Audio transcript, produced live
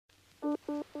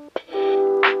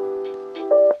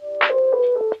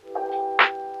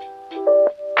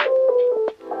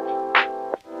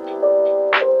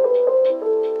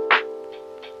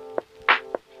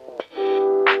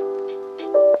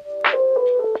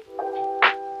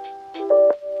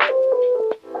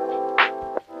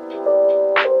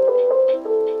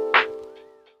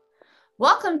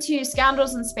Welcome to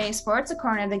Scoundrels in Spaceports, a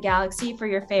corner of the galaxy for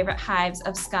your favorite hives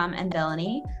of scum and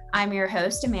villainy. I'm your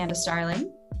host, Amanda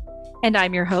Starling. And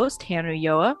I'm your host, Hannah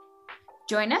Yoa.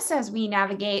 Join us as we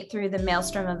navigate through the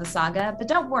maelstrom of the saga, but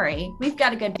don't worry, we've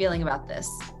got a good feeling about this.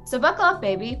 So buckle up,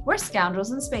 baby. We're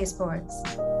Scoundrels in Spaceports.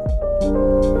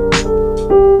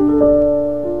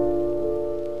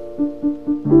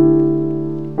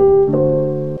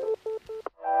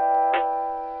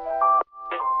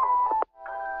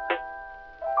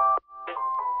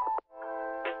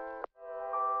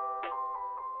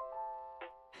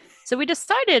 So we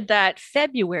decided that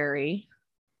February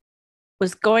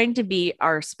was going to be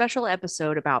our special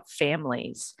episode about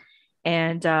families.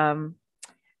 And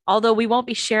although we won't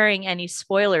be sharing any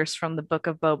spoilers from the Book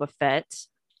of Boba Fett,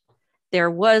 there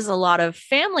was a lot of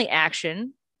family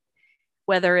action,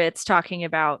 whether it's talking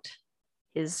about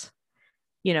his,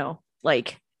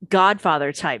 like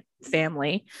Godfather type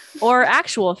family or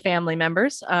actual family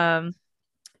members.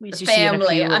 We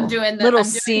family. I'm doing the little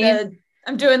scene.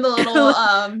 I'm doing the little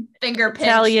finger pinch,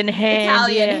 Italian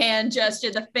hand gesture.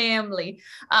 The family.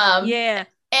 Yeah,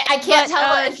 I can't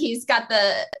tell if he's got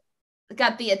the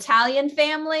Italian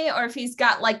family or if he's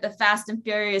got like the Fast and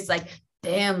Furious like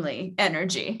family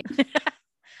energy.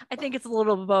 I think it's a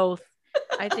little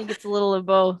of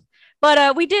both.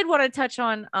 But we did want to touch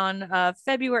on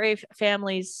February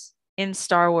families in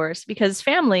Star Wars because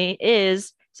family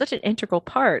is such an integral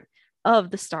part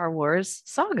of the Star Wars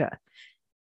saga.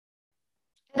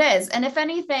 It is. And if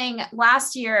anything,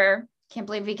 last year, can't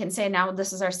believe we can say now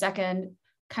this is our second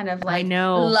kind of like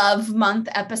love month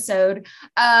episode.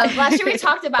 Last year we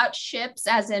talked about ships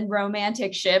as in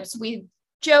romantic ships. We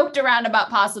joked around about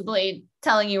possibly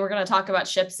telling you we're going to talk about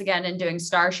ships again and doing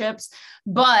starships,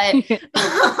 but we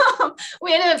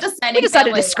ended up decided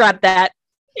to scrap that.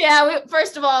 Yeah,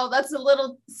 first of all, that's a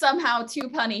little somehow too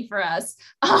punny for us.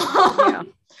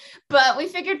 But we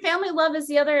figured family love is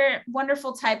the other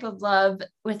wonderful type of love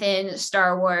within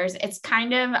Star Wars. It's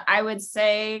kind of, I would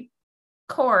say,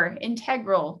 core,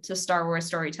 integral to Star Wars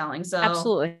storytelling. So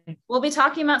absolutely, we'll be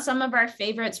talking about some of our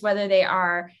favorites, whether they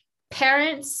are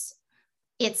parents,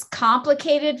 it's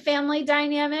complicated family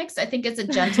dynamics. I think it's a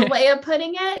gentle way of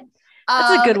putting it.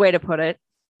 That's a good way to put it.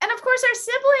 And of course, our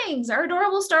siblings, our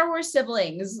adorable Star Wars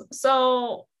siblings.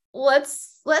 So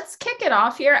let's kick it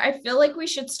off here. I feel like we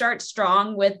should start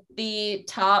strong with the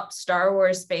top Star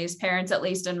Wars space parents, at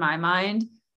least in my mind,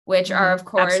 which are, of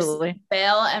course, absolutely.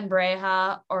 Bail and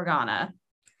Breha Organa.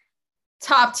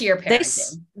 Top tier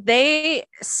parenting. They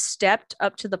stepped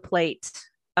up to the plate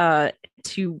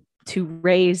to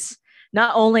raise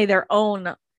not only their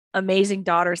own amazing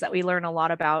daughters that we learn a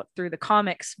lot about through the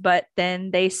comics, but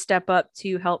then they step up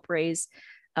to help raise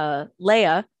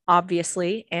Leia,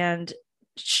 obviously, and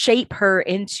shape her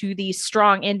into the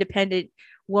strong, independent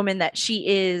woman that she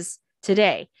is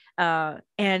today.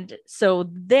 And so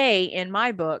they, in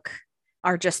my book,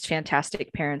 are just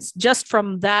fantastic parents, just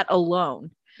from that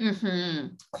alone. Mm-hmm.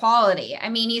 Quality. I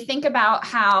mean, you think about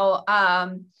how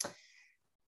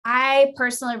I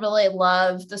personally really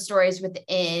love the stories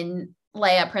within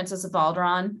Leia, Princess of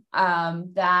Alderaan.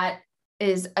 That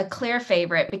is a clear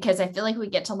favorite because I feel like we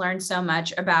get to learn so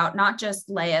much about not just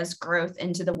Leia's growth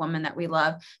into the woman that we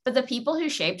love, but the people who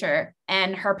shaped her,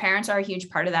 and her parents are a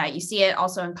huge part of that. You see it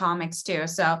also in comics too.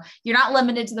 So you're not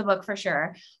limited to the book for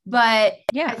sure, but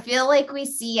yeah, I feel like we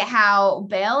see how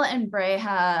Bail and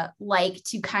Breha like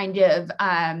to kind of,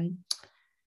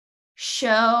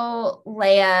 show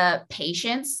Leia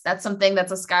patience. That's something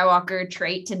that's a Skywalker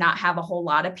trait, to not have a whole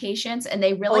lot of patience. And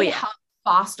they really help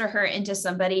foster her into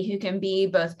somebody who can be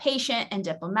both patient and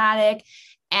diplomatic,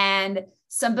 and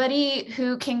somebody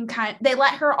who can they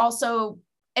let her also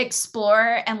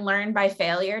explore and learn by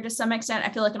failure to some extent. I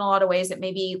feel like in a lot of ways that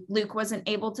maybe Luke wasn't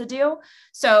able to do.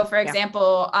 So for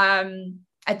example,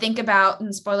 I think about,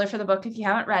 and spoiler for the book if you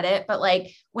haven't read it, but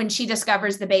like when she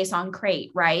discovers the base on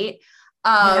Crate, right?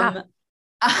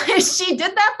 She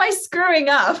did that by screwing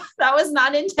up. That was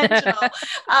not intentional.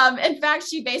 In fact,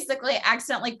 she basically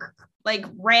accidentally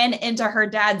ran into her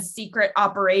dad's secret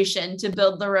operation to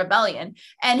build the rebellion.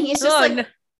 And he's just and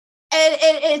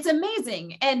it's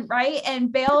amazing. And right.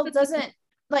 And Bail doesn't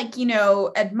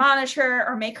admonish her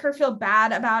or make her feel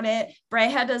bad about it.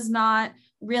 Breha does not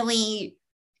really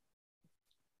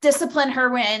discipline her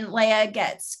when Leia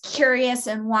gets curious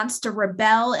and wants to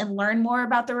rebel and learn more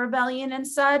about the rebellion and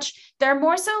such. They're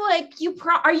more so like,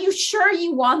 are you sure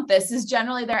you want this, is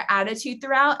generally their attitude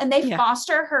throughout. And they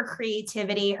foster her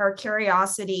creativity, her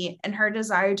curiosity, and her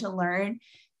desire to learn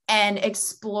and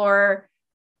explore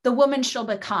the woman she'll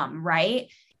become, right?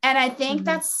 And I think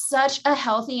that's such a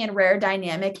healthy and rare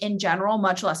dynamic in general,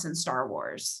 much less in Star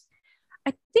Wars.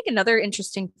 I think another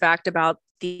interesting fact about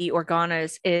the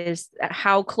Organas is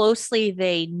how closely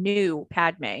they knew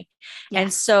Padme. Yes.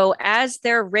 And so as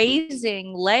they're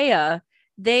raising Leia,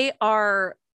 they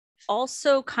are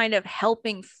also kind of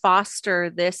helping foster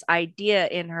this idea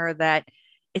in her that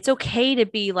it's okay to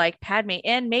be like Padme.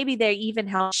 And maybe they even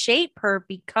help shape her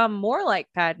become more like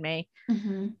Padme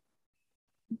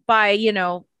by,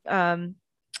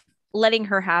 letting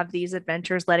her have these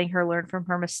adventures, letting her learn from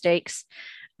her mistakes.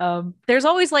 There's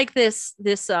always like this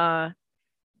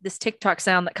TikTok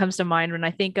sound that comes to mind when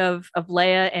I think of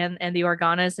Leia and the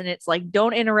Organas, and it's like,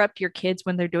 don't interrupt your kids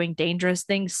when they're doing dangerous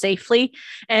things safely.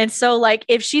 And so like,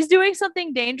 if she's doing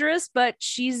something dangerous, but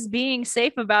she's being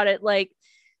safe about it, like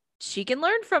she can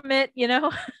learn from it,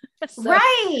 So,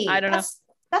 right. I don't know.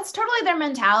 That's totally their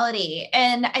mentality.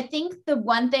 And I think the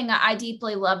one thing I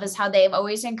deeply love is how they've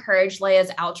always encouraged Leia's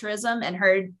altruism and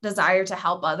her desire to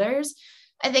help others.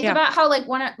 I think about how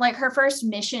like her first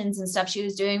missions and stuff she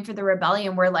was doing for the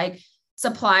rebellion were like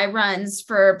supply runs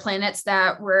for planets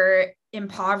that were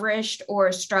impoverished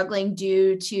or struggling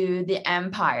due to the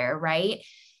Empire, right?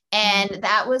 And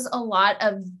that was a lot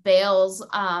of Bail's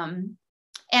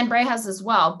and Breha's as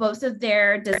well, both of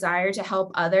their desire to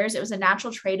help others. It was a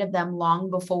natural trait of them long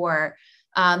before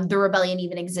the rebellion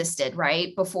even existed,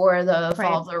 right? Before the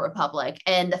fall of the Republic.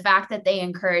 And the fact that they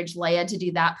encouraged Leia to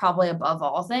do that, probably above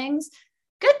all things.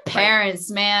 Good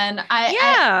parents, man.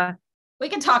 We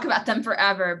can talk about them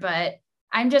forever, but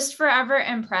I'm just forever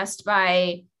impressed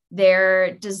by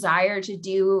their desire to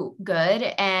do good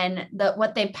and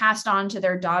what they've passed on to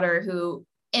their daughter, who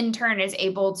in turn is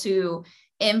able to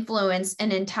influence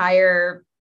an entire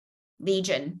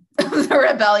legion of the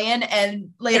rebellion and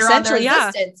later on the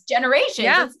resistance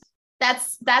generations.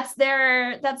 That's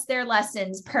their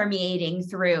lessons permeating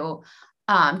through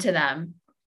to them.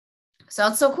 So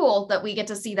it's so cool that we get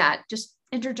to see that just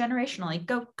intergenerationally.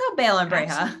 Go Bail and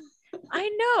Breha. I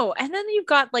know. And then you've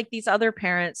got like these other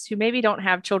parents who maybe don't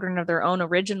have children of their own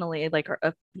originally, like,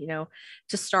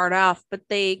 to start off, but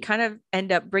they kind of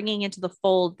end up bringing into the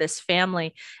fold this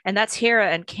family, and that's Hera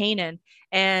and Kanan.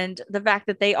 And the fact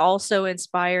that they also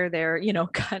inspire their,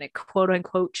 kind of quote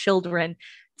unquote children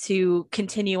to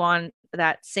continue on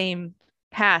that same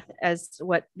path as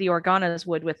what the Organas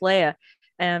would with Leia.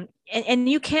 And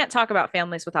you can't talk about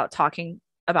families without talking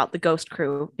about the Ghost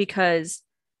Crew, because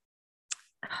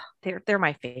they're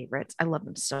my favorites. I love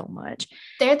them so much.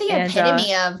 They're the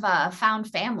epitome of found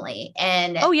family.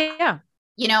 And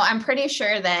I'm pretty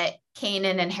sure that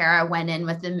Kanan and Hera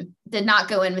did not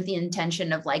go in with the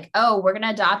intention of like, oh, we're gonna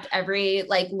adopt every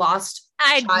like lost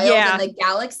child in the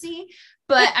galaxy.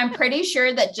 But I'm pretty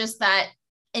sure that just that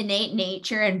innate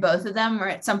nature in both of them, or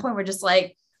at some point we're just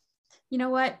like, you know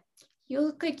what? You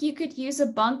look like you could use a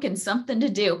bunk and something to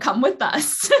do. Come with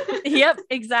us. Yep,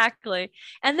 exactly.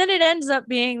 And then it ends up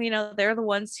being, they're the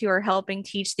ones who are helping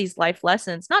teach these life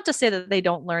lessons. Not to say that they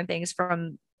don't learn things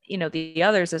from, the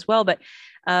others as well, but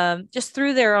just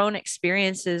through their own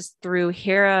experiences, through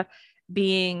Hera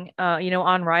being,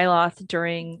 on Ryloth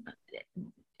during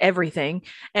everything.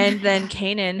 And then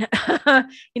Kanan,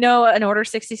 an Order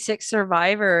 66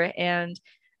 survivor, and,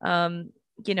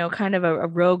 kind of a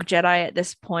rogue Jedi at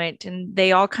this point. And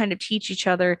they all kind of teach each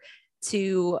other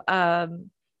to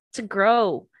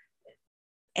grow.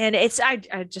 And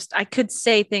I could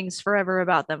say things forever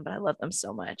about them, but I love them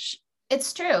so much.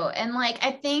 It's true. And like,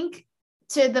 I think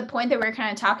to the point that we were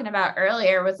kind of talking about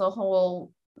earlier with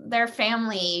their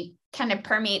family kind of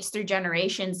permeates through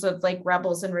generations of like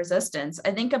rebels and resistance.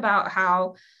 I think about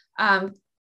how Kanan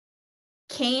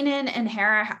and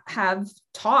Hera have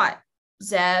taught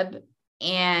Zeb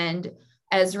and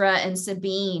Ezra and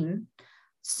Sabine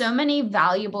so many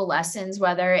valuable lessons,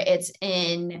 whether it's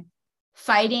in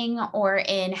fighting or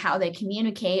in how they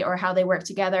communicate or how they work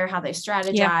together, how they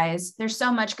strategize. Yeah. There's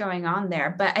so much going on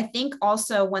there. But I think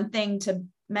also one thing to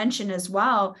mention as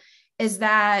well is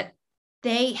that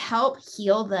they help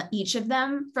heal each of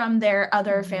them from their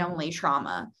other family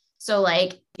trauma. So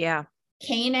like,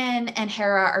 Kanan and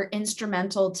Hera are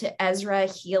instrumental to Ezra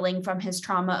healing from his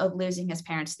trauma of losing his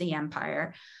parents to the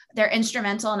Empire. They're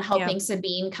instrumental in helping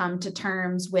Sabine come to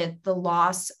terms with the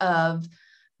loss of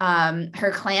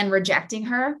her clan rejecting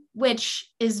her, which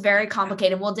is very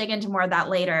complicated. We'll dig into more of that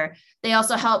later. They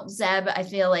also help Zeb, I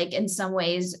feel like, in some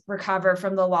ways recover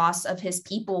from the loss of his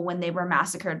people when they were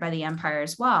massacred by the Empire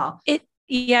as well. It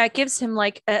gives him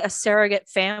like a surrogate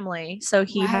family. So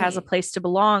he has a place to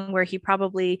belong where he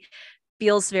probably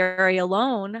feels very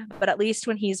alone, but at least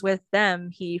when he's with them,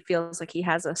 he feels like he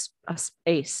has a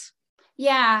space.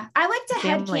 Yeah, I like to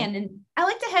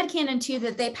headcanon too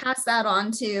that they pass that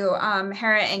on to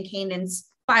Hera and Kanan's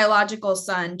biological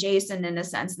son, Jason, in a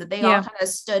sense that they all kind of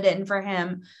stood in for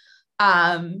him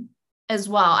as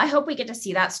well. I hope we get to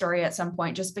see that story at some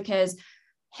point, just because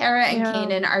Hera and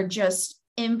Kanan are just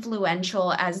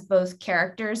influential as both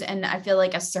characters and I feel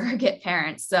like a surrogate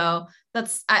parent. So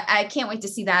that's I can't wait to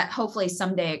see that hopefully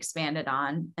someday expanded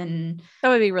on. And that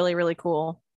would be really, really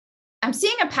cool. I'm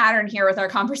seeing a pattern here with our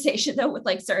conversation though with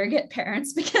like surrogate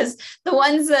parents, because the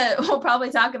ones that we'll probably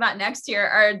talk about next year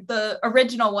are the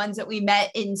original ones that we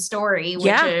met in story,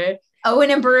 which are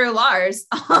Owen and Beru Lars.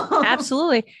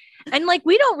 Absolutely. And like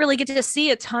we don't really get to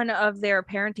see a ton of their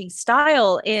parenting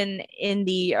style in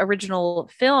the original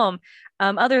film,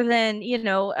 other than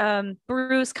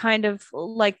Beru's kind of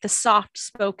like the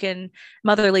soft-spoken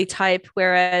motherly type,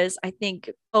 whereas I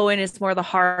think Owen is more the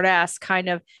hard ass kind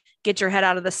of get your head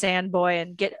out of the sand boy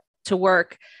and get to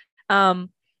work.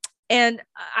 And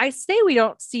I say we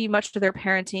don't see much of their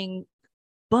parenting,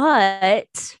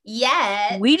 but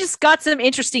we just got some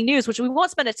interesting news, which we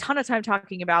won't spend a ton of time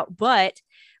talking about, but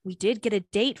we did get a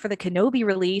date for the Kenobi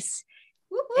release.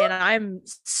 Woo-hoo. And I'm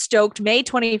stoked. May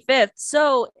 25th.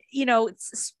 So,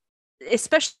 it's,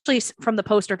 especially from the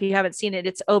poster, if you haven't seen it,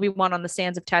 it's Obi-Wan on the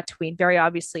sands of Tatooine. Very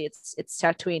obviously it's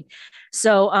Tatooine.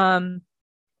 So,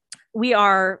 we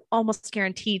are almost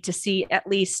guaranteed to see at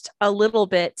least a little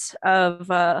bit of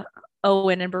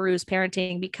Owen and Beru's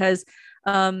parenting, because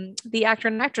the actor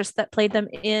and actress that played them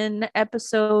in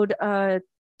episode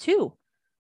 2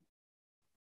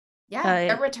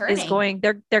 they're returning.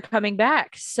 They're coming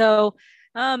back. So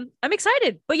I'm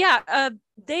excited. But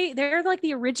they're like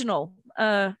the original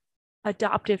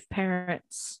adoptive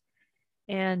parents.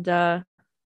 And I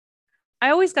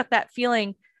always got that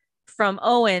feeling from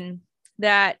Owen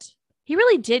that he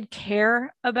really did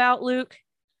care about Luke,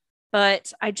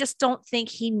 but I just don't think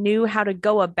he knew how to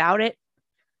go about it.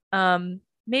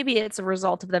 Maybe it's a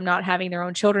result of them not having their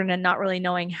own children and not really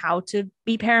knowing how to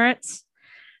be parents.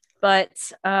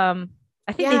 But I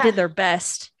think they did their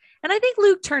best. And I think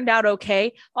Luke turned out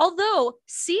okay. Although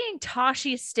seeing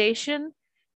Toshi's station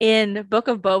in Book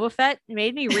of Boba Fett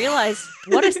made me realize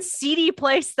what a seedy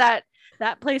place that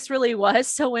place really was.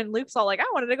 So when Luke's all like, I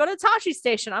wanted to go to Toshi's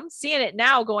station, I'm seeing it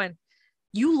now going,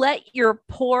 you let your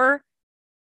poor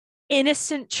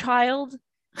innocent child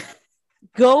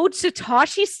go to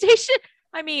Toshi's station?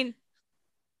 I mean,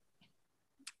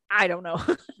 I don't know.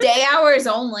 Day hours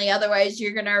only. Otherwise,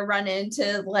 you're going to run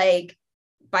into like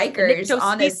bikers,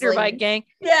 honestly. Bike gang.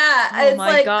 Yeah. Oh it's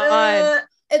my like, God.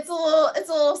 It's a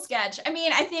little sketch. I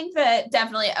mean, I think that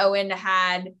definitely Owen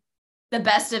had the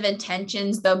best of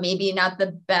intentions, though maybe not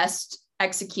the best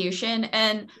execution.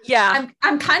 And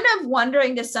I'm kind of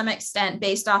wondering to some extent,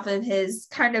 based off of his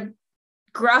kind of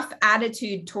gruff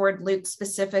attitude toward Luke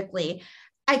specifically,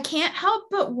 I can't help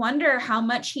but wonder how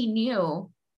much he knew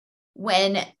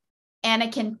when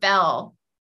Anakin fell,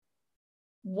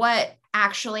 what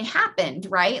actually happened,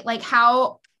 right? Like,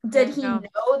 how did he know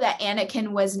that Anakin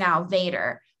was now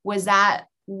Vader? Was that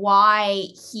why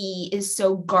he is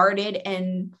so guarded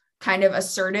and kind of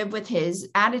assertive with his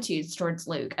attitudes towards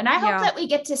Luke? And I hope that we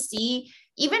get to see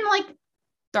even like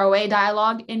throwaway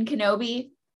dialogue in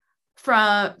Kenobi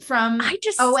from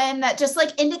Owen that just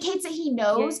like indicates that he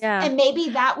knows, and maybe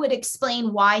that would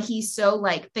explain why he's so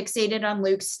like fixated on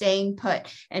Luke staying put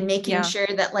and making sure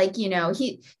that like,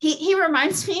 he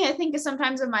reminds me, I think,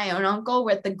 sometimes of my own uncle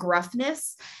with the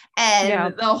gruffness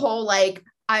and the whole like,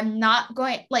 I'm not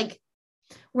going, like,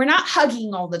 we're not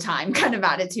hugging all the time kind of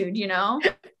attitude,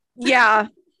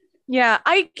 Yeah,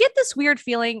 I get this weird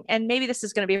feeling, and maybe this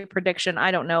is going to be a prediction.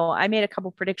 I don't know. I made a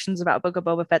couple predictions about Book of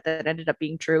Boba Fett that ended up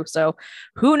being true, so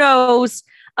who knows?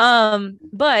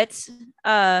 But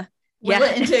will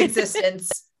it into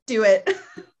existence. Do it.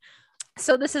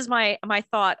 So this is my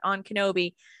thought on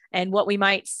Kenobi, and what we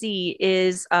might see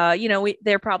is, there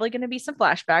are probably going to be some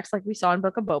flashbacks like we saw in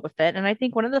Book of Boba Fett, and I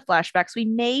think one of the flashbacks we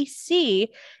may see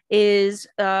is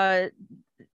to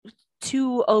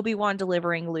Obi-Wan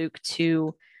delivering Luke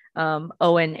to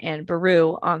Owen and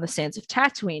Beru on the sands of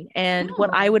Tatooine. And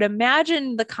what I would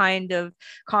imagine the kind of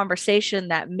conversation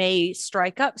that may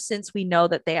strike up, since we know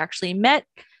that they actually met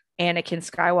Anakin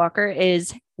Skywalker,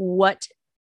 is what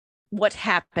what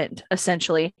happened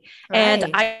essentially. Right.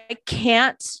 And I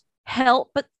can't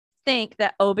help but think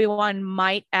that Obi-Wan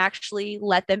might actually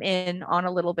let them in on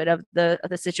a little bit of the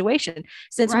situation,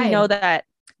 since we know that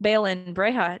Baylan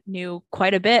Breha knew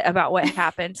quite a bit about what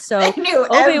happened. So they knew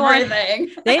Obi-Wan,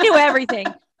 everything. They knew everything.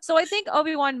 So I think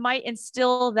Obi-Wan might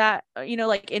instill that,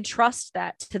 like entrust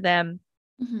that to them.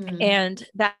 Mm-hmm. And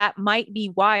that might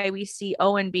be why we see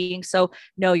Owen being so,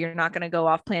 no, you're not going to go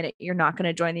off planet. You're not going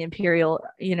to join the Imperial,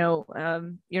 you're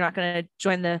not going to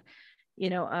join the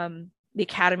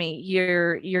Academy.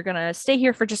 You're going to stay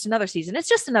here for just another season. It's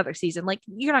just another season. Like,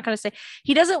 you're not going to say,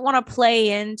 he doesn't want to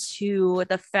play into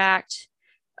the fact,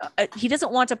 he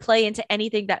doesn't want to play into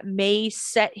anything that may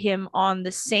set him on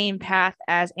the same path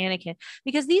as Anakin,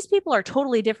 because these people are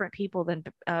totally different people than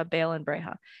Baylan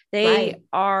Breha. They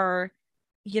are,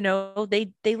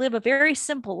 they live a very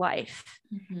simple life.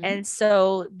 Mm-hmm. And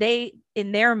so they,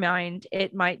 in their mind,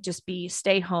 it might just be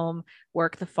stay home,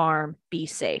 work the farm, be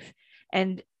safe.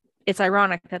 And it's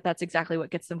ironic that that's exactly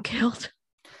what gets them killed.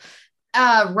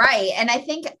 Right. And I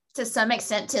think to some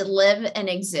extent, to live and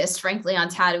exist, frankly, on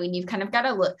Tatooine, you've kind of got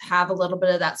to have a little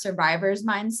bit of that survivor's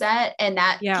mindset, and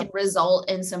that can result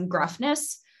in some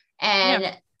gruffness.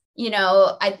 And,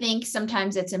 I think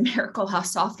sometimes it's a miracle how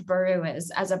soft Beru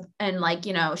is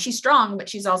she's strong, but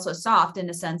she's also soft in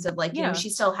a sense of she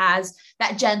still has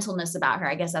that gentleness about her.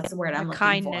 I guess that's the word I'm looking for.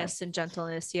 Kindness and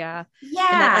gentleness. Yeah. And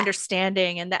that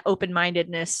understanding and that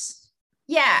open-mindedness.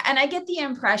 Yeah. And I get the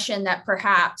impression that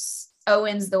perhaps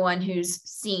Owen's the one who's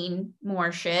seen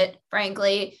more shit,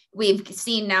 frankly. We've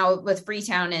seen now with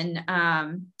Freetown and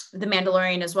The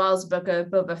Mandalorian, as well as Book of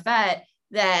Boba Fett,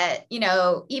 that,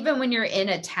 even when you're in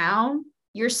a town,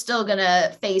 you're still going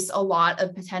to face a lot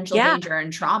of potential danger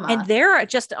and trauma. And they're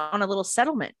just on a little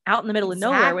settlement out in the middle of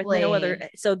nowhere with no other.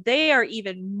 So they are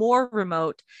even more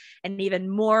remote and even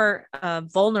more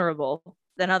vulnerable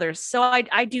than others. So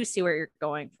I do see where you're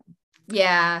going from.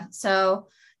 Yeah. So,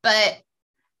 but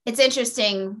it's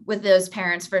interesting with those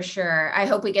parents for sure. I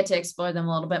hope we get to explore them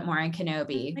a little bit more in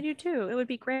Kenobi. I do too. It would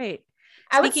be great.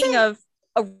 Speaking of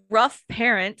a rough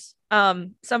parent,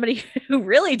 somebody who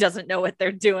really doesn't know what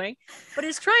they're doing, but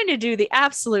is trying to do the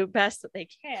absolute best that they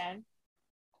can.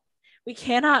 We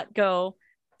cannot go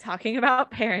talking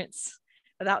about parents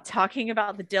without talking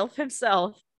about the Dilf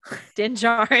himself, Din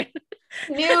Djarin.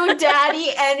 New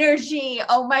daddy energy.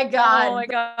 Oh my God. Oh my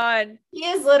God. He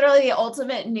is literally the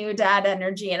ultimate new dad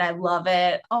energy, and I love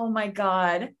it. Oh my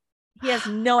God. He has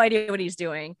no idea what he's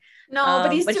doing. No,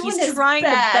 but he's trying the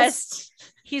best.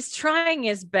 He's trying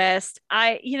his best.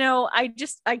 I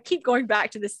keep going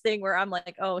back to this thing where I'm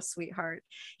like, oh, sweetheart,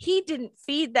 he didn't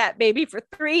feed that baby for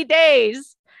 3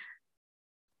 days.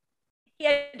 He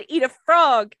had to eat a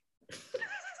frog.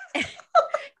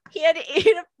 He had to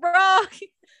eat a frog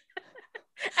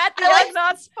at the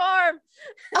Ugnaughts farm.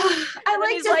 I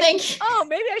like to think, oh,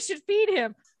 maybe I should feed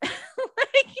him.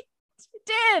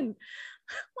 Din,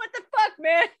 what the fuck,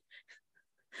 man?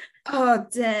 Oh,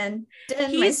 Din,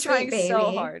 he's trying baby.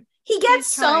 So hard. He gets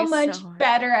so much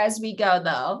better as we go,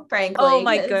 though, frankly. Oh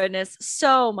my goodness,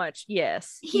 so much.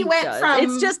 Yes, he went from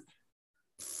it's just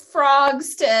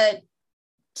frogs to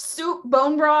soup,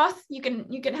 bone broth. You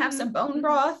can have some bone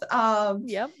broth.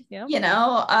 Yep.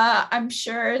 I'm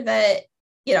sure that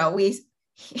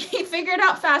he figured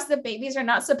out fast that babies are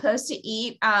not supposed to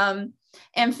eat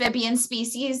amphibian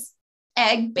species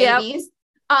egg babies.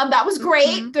 That was great.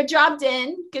 Mm-hmm. Good job,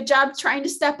 Din. Good job trying to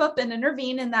step up and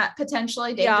intervene in that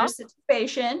potentially dangerous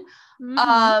situation. Mm-hmm.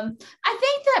 I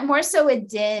think that more so with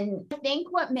Din, I think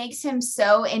what makes him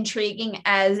so intriguing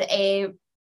as a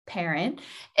parent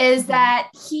is that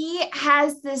he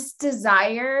has this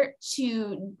desire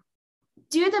to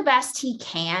do the best he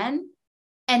can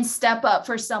and step up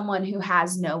for someone who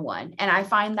has no one. And I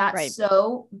find that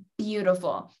so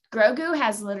beautiful. Grogu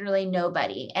has literally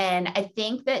nobody. And I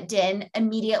think that Din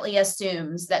immediately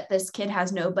assumes that this kid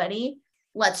has nobody.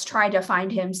 Let's try to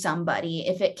find him somebody.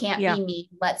 If it can't be me,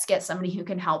 let's get somebody who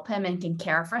can help him and can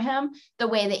care for him the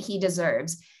way that he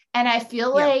deserves. And I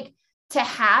feel like to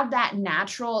have that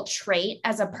natural trait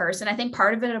as a person, I think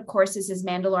part of it, of course, is his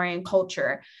Mandalorian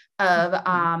culture of,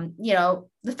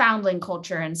 the foundling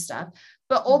culture and stuff.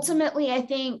 But ultimately, I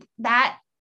think that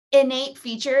innate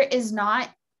feature is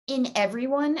not in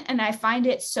everyone. And I find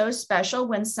it so special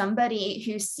when somebody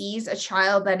who sees a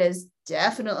child that is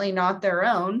definitely not their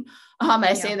own.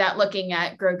 I say that looking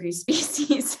at Grogu's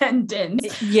species and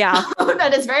Din's. Yeah.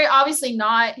 That is very obviously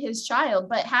not his child,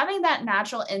 but having that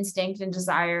natural instinct and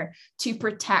desire to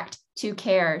protect, to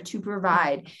care, to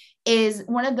provide is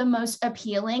one of the most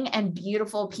appealing and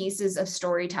beautiful pieces of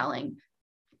storytelling.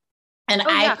 And Oh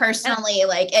I yeah. personally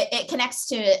like it connects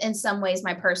to in some ways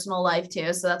my personal life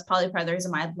too. So that's probably part of the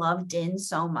reason why I love Din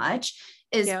so much,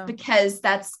 is Yeah. because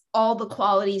that's all the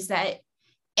qualities that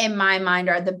in my mind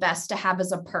are the best to have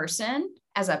as a person,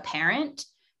 as a parent.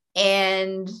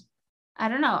 And I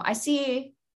don't know, I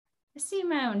see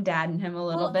my own dad in him a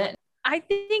little Well, bit. I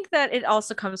think that it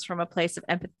also comes from a place of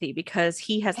empathy because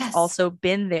he has Yes. also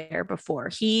been there before.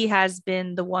 He has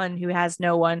been the one who has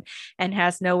no one and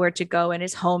has nowhere to go, and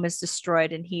his home is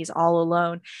destroyed and he's all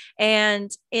alone.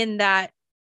 And in that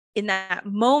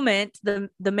moment, the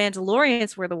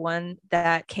Mandalorians were the one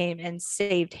that came and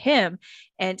saved him.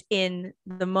 And in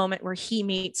the moment where he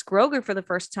meets Grogu for the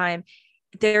first time,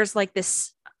 there's like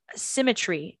this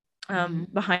symmetry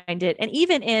behind it. And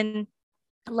even in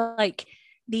like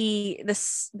the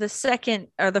second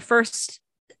or the first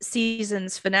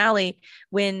season's finale,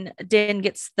 when Din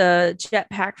gets the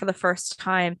jetpack for the first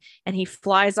time and he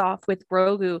flies off with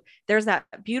Grogu, there's that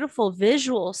beautiful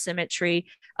visual symmetry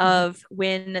of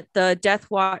when the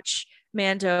Death Watch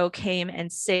Mando came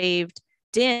and saved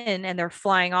Din and they're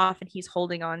flying off and he's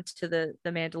holding on to the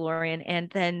Mandalorian, and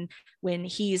then when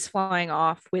he's flying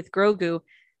off with Grogu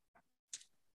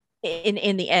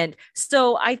in the end.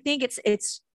 So I think it's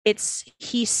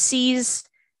he sees,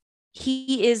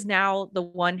 he is now the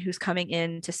one who's coming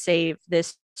in to save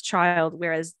this child,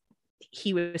 whereas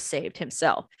he was saved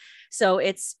himself. So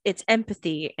it's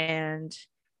empathy,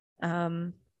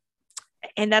 um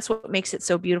and that's what makes it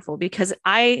so beautiful, because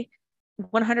I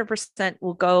 100%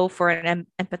 will go for an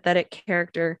empathetic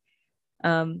character,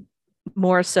 um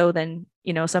more so than,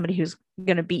 somebody who's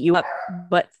going to beat you up.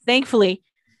 But thankfully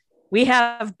we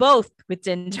have both with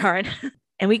Din Djarin.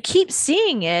 And we keep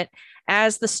seeing it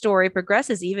as the story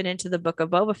progresses, even into the Book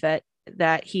of Boba Fett,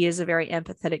 that he is a very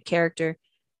empathetic character.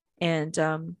 And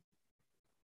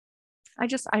I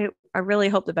really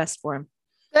hope the best for him.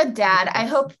 Good dad. I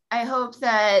hope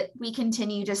that we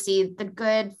continue to see the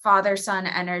good father son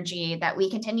energy, that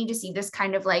we continue to see this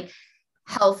kind of like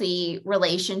healthy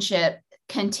relationship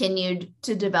continued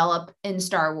to develop in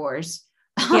Star Wars.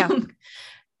 Yeah.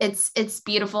 It's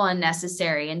beautiful and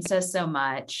necessary and says so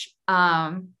much.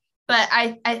 But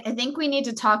I think we need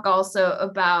to talk also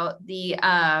about the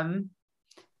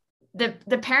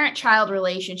parent child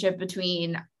relationship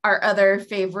between our other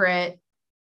favorite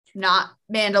not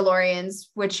Mandalorians,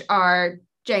 which are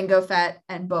Jango Fett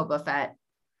and Boba Fett.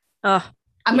 Oh,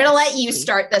 I'm going to let you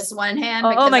start this one, Han,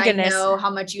 because my goodness. I know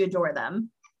how much you adore them.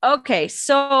 Okay,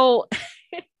 so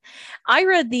I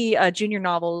read the junior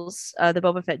novels, the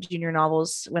Boba Fett junior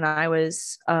novels, when I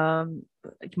was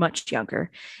much younger.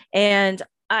 And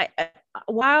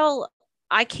while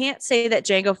I can't say that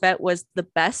Jango Fett was the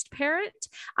best parent,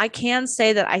 I can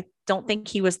say that I don't think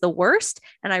he was the worst.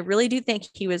 And I really do think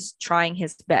he was trying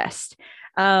his best.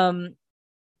 That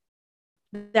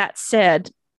said,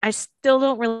 I still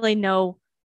don't really know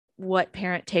what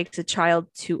parent takes a child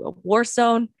to a war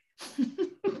zone.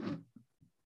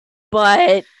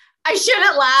 But I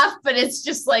shouldn't laugh, but it's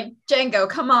just like, Jango,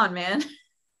 come on, man.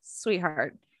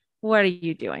 Sweetheart, what are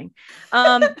you doing?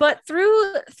 But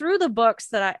through the books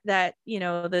like I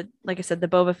said, the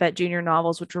Boba Fett Junior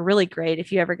novels, which were really great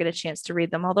if you ever get a chance to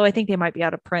read them, although I think they might be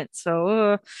out of print.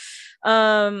 So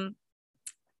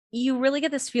you really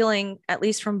get this feeling, at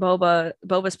least from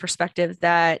Boba's perspective,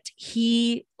 that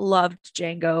he loved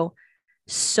Jango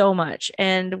so much.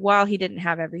 And while he didn't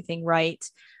have everything right,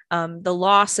 the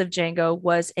loss of Jango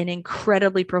was an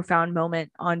incredibly profound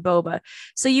moment on Boba.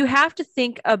 So you have to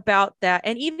think about that.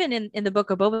 And even in the Book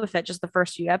of Boba Fett, just the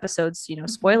first few episodes,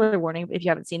 spoiler warning if you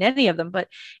haven't seen any of them, but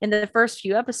in the first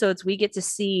few episodes, we get to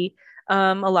see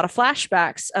a lot of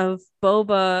flashbacks of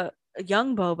Boba,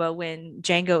 young Boba, when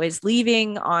Jango is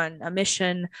leaving on a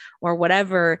mission or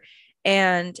whatever.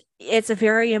 And it's a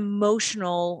very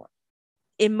emotional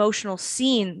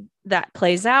scene that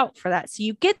plays out for that. So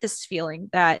you get this feeling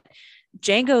that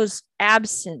Jango's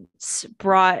absence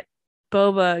brought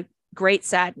Boba great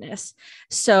sadness.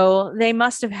 So they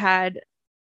must have had,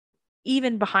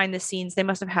 even behind the scenes, they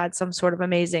must have had some sort of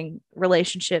amazing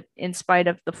relationship in spite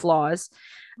of the flaws.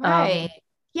 Right.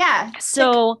 Yeah.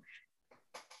 So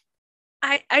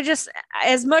I just,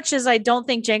 as much as I don't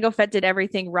think Jango Fett did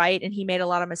everything right and he made a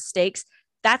lot of mistakes,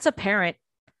 that's a parent.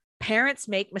 Parents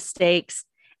make mistakes.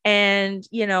 And,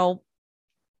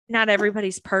 not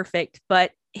everybody's perfect, but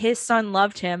his son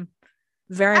loved him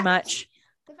very much.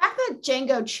 The fact that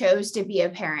Jango chose to be a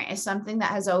parent is something that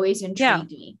has always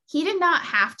intrigued me. He did not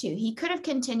have to. He could have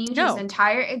continued his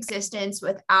entire existence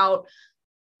without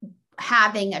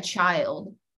having a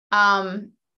child.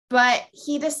 But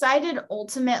he decided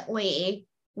ultimately,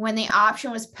 when the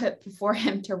option was put before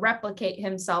him to replicate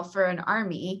himself for an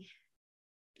army,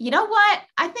 you know what?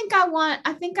 I think I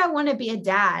want to be a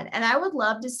dad. And I would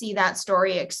love to see that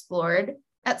story explored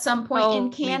at some point in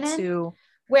Me canon, too.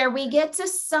 where we get to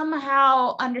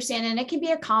somehow understand, and it can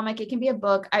be a comic, it can be a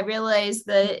book. I realize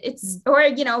that it's, or,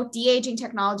 you know, de-aging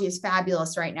technology is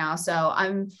fabulous right now. So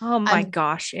Oh my I'm,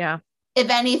 gosh, yeah. if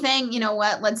anything, you know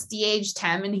what, let's de-age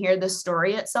Tem and hear the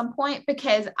story at some point,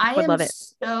 because I Would am love it.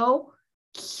 so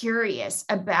curious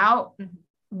about Mhm.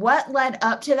 what led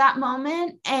up to that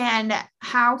moment and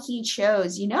how he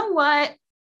chose, you know what,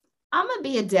 I'm gonna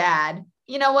be a dad.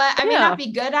 You know what? I may Yeah. not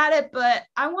be good at it, but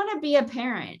I want to be a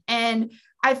parent. And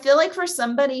I feel like for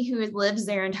somebody who lives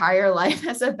their entire life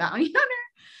as a bounty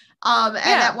hunter,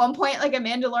 and at one point like a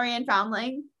Mandalorian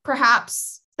foundling,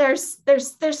 perhaps there's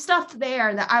stuff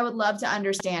there that I would love to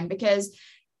understand, because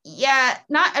yeah,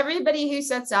 not everybody who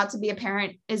sets out to be a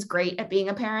parent is great at being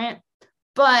a parent,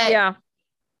 but Yeah.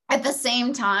 at the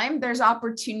same time, there's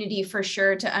opportunity for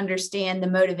sure to understand the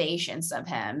motivations of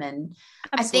him. And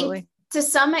I think Absolutely. to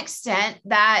some extent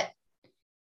that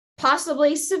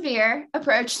possibly severe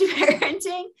approach to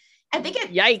parenting, I think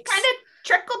it Yikes. kind of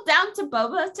trickled down to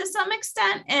Boba to some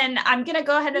extent. And I'm going to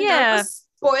go ahead and throw Yeah. a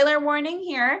spoiler warning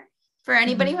here for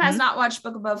anybody who has Mhm. not watched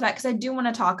Book of Boba Fett, because I do want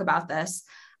to talk about this.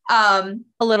 A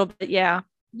little bit, yeah.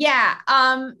 Yeah.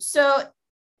 I'm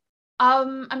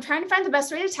trying to find the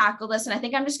best way to tackle this. And I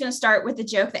think I'm just going to start with the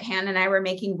joke that Hannah and I were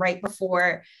making right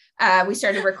before we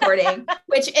started recording,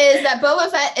 which is that Boba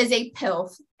Fett is a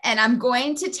PILF. And I'm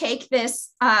going to take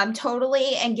this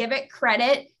totally and give it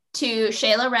credit to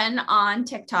Shayla Wren on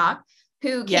TikTok,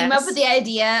 who came up with the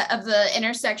idea of the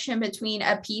intersection between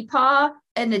a peepaw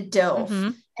and a DILF. Mm-hmm.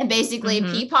 And basically,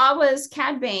 peepaw was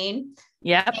Cad Bane.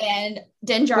 Yep. And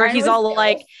Din Djarin, where he's all DILF.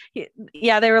 like,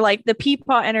 yeah, they were like, the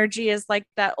peepaw energy is like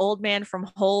that old man from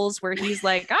Holes, where he's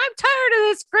like, I'm tired of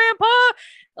this, Grandpa.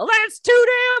 Well, that's too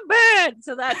damn bad.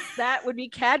 So that would be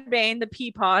Cad Bane, the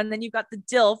peepaw, and then you've got the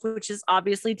DILF, which is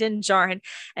obviously Din Djarin,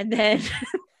 and then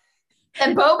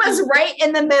and Boba's right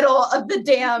in the middle of the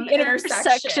damn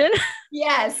intersection.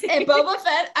 Yes, and Boba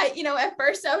Fett, at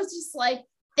first I was just like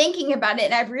thinking about it,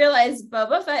 and I've realized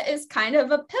Boba Fett is kind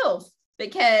of a PILF,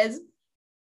 because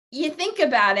you think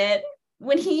about it,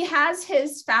 when he has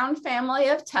his found family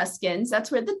of Tuskens,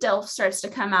 that's where the DILF starts to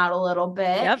come out a little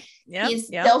bit. His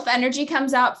DILF energy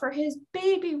comes out for his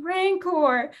baby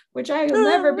Rancor, which I will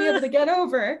never be able to get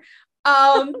over.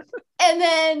 And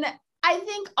then I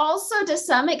think also to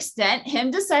some extent,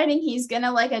 him deciding he's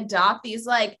gonna like adopt these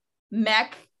like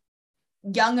mech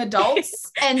young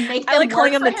adults and make them. I like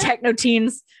calling them the techno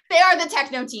teens. They are the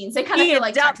techno teens. They kind of feel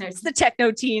like techno teens. The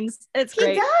techno teens. It's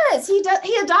great. He does.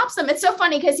 He adopts them. It's so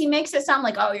funny because he makes it sound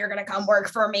like, oh, you're gonna come work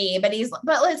for me. But it's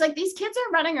like these kids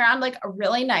are running around like a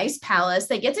really nice palace.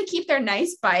 They get to keep their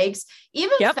nice bikes.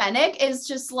 Even Fennec is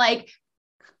just like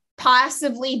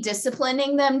passively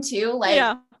disciplining them too,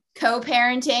 like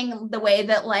co-parenting the way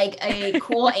that like a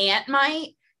cool aunt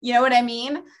might. You know what I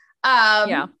mean?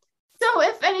 So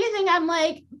if anything, I'm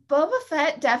like, Boba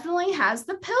Fett definitely has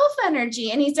the PILF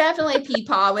energy, and he's definitely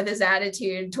peepaw with his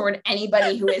attitude toward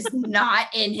anybody who is not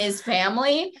in his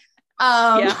family.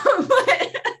 But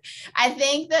I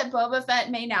think that Boba Fett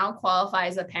may now qualify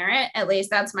as a parent. At least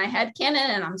that's my headcanon,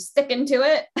 and I'm sticking to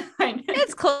it.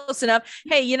 It's close enough.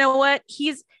 Hey, you know what?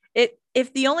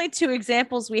 If the only two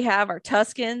examples we have are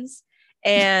Tuskens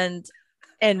and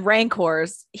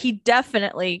Rancors, he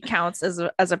definitely counts as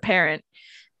a parent.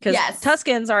 Because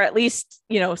Tuskens are at least,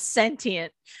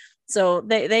 sentient. So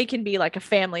they can be like a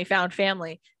found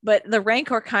family. But the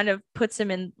Rancor kind of puts him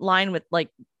in line with like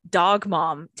dog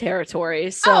mom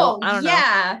territory. So I don't know.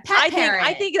 Pet parent.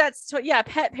 I think that's,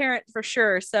 pet parent for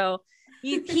sure. So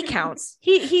he counts.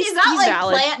 He's not like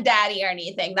valid. Plant daddy or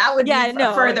anything. That would be a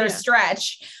further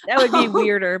stretch. That would be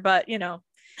weirder, but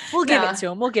we'll give it to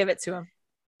him. We'll give it to him.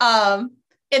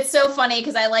 It's so funny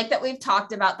because I like that we've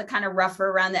talked about the kind of rougher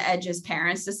around the edges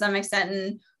parents to some extent.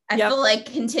 And I feel like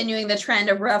continuing the trend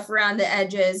of rough around the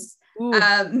edges,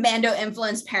 Mando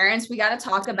influenced parents. We got to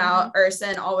talk about Ursa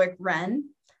and Ulrich Wren,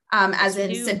 as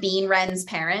in Sabine Wren's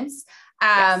parents.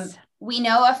 We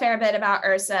know a fair bit about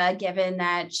Ursa, given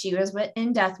that she was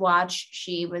in Death Watch.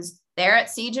 She was there at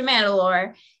Siege of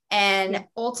Mandalore. And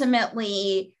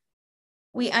ultimately,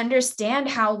 we understand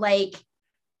how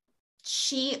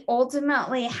she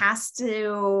ultimately has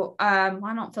to, I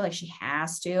don't feel like she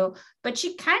has to, but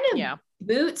she kind of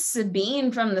boots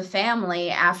Sabine from the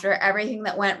family after everything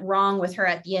that went wrong with her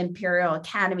at the Imperial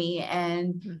Academy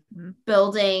and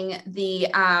building the,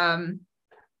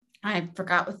 I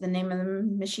forgot what the name of the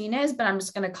machine is, but I'm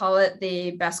just going to call it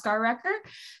the Beskar Wrecker.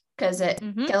 because it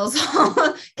kills all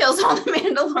the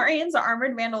Mandalorians, the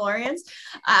armored Mandalorians.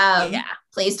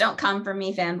 Please don't come for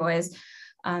me, fanboys.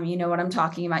 You know what I'm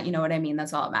talking about. You know what I mean?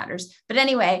 That's all that matters. But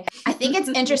anyway, I think it's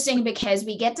interesting because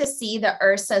we get to see the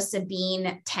Ursa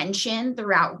Sabine tension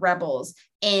throughout Rebels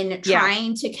in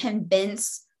trying to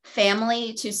convince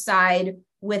family to side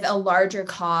with a larger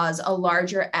cause, a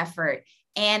larger effort.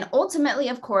 And ultimately,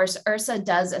 of course, Ursa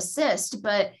does assist,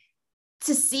 but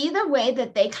to see the way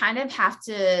that they kind of have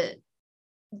to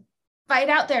fight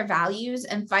out their values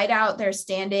and fight out their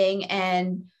standing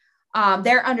and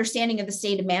their understanding of the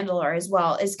state of Mandalore as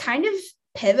well is kind of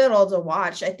pivotal to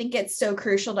watch. I think it's so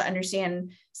crucial to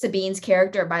understand Sabine's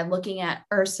character by looking at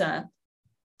Ursa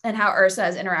and how Ursa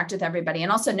has interacted with everybody.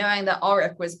 And also knowing that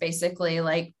Ulrich was basically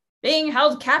like being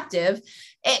held captive,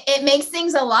 it makes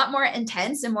things a lot more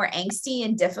intense and more angsty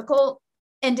and difficult.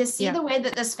 And to see the way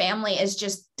that this family is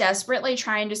just desperately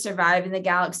trying to survive in the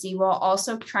galaxy while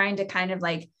also trying to kind of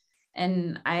like,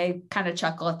 and I kind of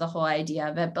chuckle at the whole idea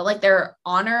of it, but like their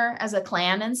honor as a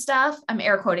clan and stuff. I'm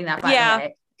air quoting that by the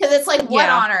way, because it's like, what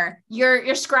honor?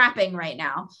 You're scrapping right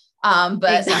now.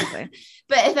 But exactly.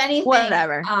 But if anything,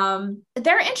 whatever.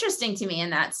 They're interesting to me in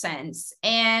that sense.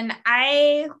 And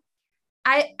I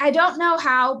don't know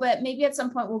how, but maybe at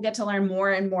some point we'll get to learn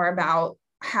more and more about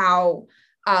how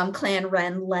Clan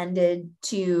Wren lended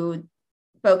to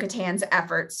Bo-Katan's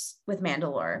efforts with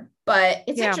Mandalore. But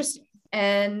it's interesting.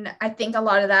 And I think a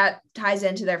lot of that ties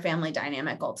into their family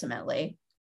dynamic ultimately.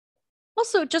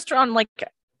 Also, just on like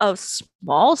a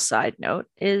small side note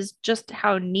is just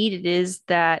how neat it is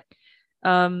that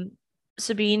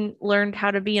Sabine learned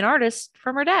how to be an artist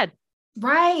from her dad.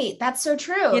 Right. That's so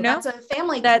true. You know, that's a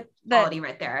family quality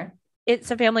right there.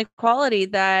 It's a family quality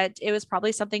that it was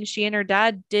probably something she and her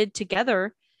dad did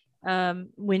together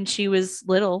when she was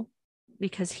little,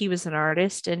 because he was an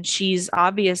artist and she's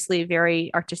obviously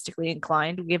very artistically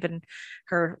inclined, given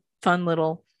her fun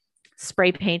little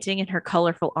spray painting and her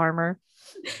colorful armor.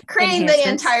 Creating the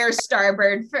entire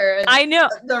starboard for I know.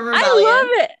 The rebellion. I love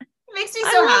it. It makes me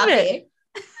so happy.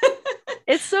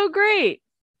 It's so great.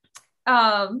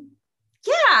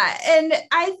 Yeah, and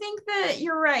I think that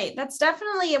you're right. That's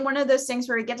definitely one of those things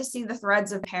where we get to see the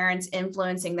threads of parents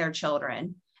influencing their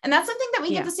children. And that's something that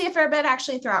we get to see a fair bit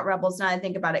actually throughout Rebels, now I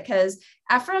think about it, because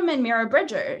Ephraim and Mira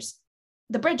Bridgers,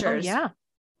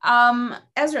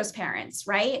 Ezra's parents,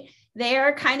 right? They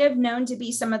are kind of known to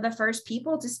be some of the first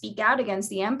people to speak out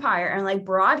against the Empire and like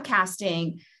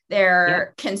broadcasting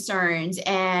their concerns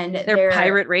and their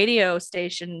pirate radio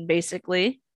station,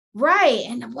 basically. Right.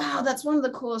 And wow, that's one of the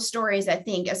coolest stories, I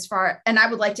think, and I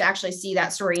would like to actually see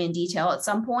that story in detail at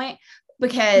some point,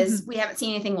 because we haven't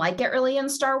seen anything like it really in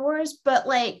Star Wars, but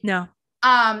like, no,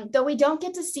 though we don't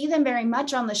get to see them very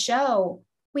much on the show,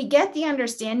 we get the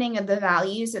understanding of the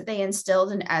values that they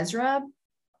instilled in Ezra.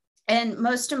 And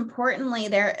most importantly,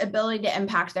 their ability to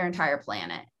impact their entire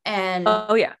planet. And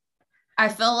I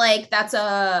feel like that's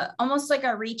almost like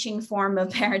a reaching form of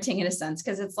parenting in a sense,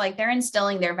 because it's like they're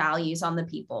instilling their values on the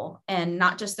people and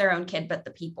not just their own kid, but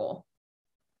the people.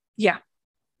 Yeah.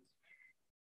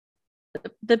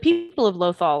 The people of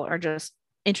Lothal are just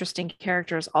interesting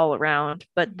characters all around.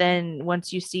 But then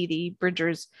once you see the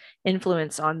Bridgers'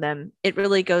 influence on them, it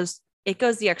really goes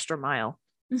the extra mile.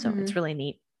 So it's really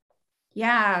neat.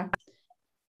 Yeah.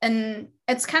 And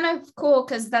it's kind of cool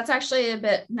because that's actually a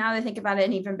bit, now that I think about it,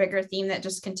 an even bigger theme that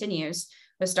just continues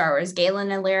with Star Wars, Galen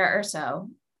and Lyra Erso.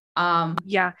 I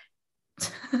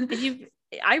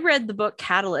read the book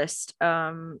Catalyst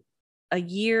probably a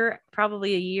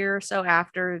year or so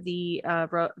after the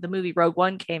movie Rogue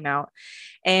One came out.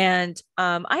 And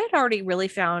I had already really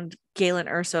found Galen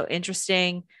Erso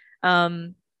interesting.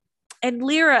 And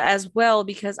Lyra as well,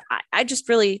 because I just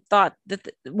really thought that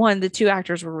the two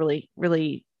actors were really,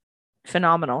 really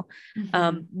phenomenal.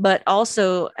 But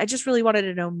also I just really wanted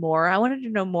to know more. I wanted to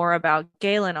know more about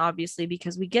Galen, obviously,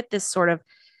 because we get this sort of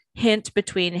hint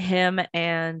between him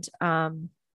and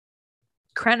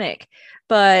Krennic,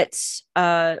 but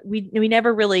we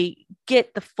never really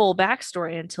get the full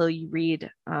backstory until you read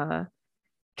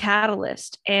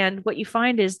Catalyst. And what you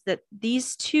find is that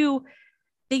these two,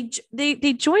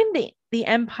 they joined the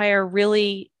Empire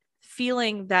really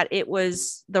feeling that it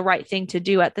was the right thing to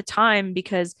do at the time,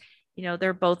 because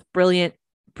they're both brilliant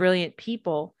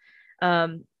people.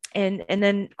 And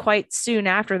then quite soon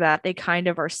after that, they kind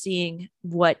of are seeing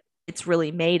what it's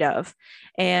really made of.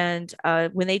 And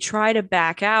when they try to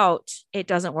back out, it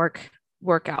doesn't work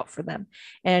out for them.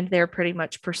 And they're pretty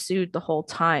much pursued the whole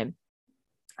time.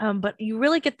 But you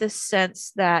really get this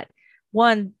sense that,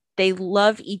 one, they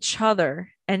love each other.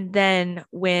 And then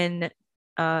when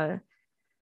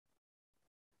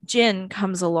Jyn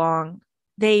comes along,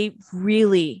 they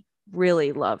really,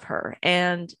 really love her.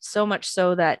 And so much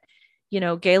so that,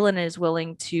 Galen is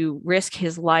willing to risk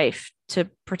his life to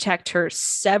protect her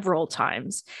several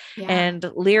times. Yeah.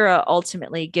 And Lyra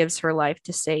ultimately gives her life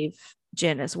to save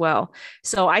Jyn as well.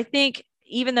 So I think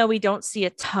even though we don't see a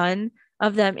ton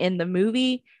of them in the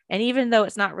movie, and even though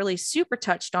it's not really super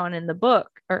touched on in the book,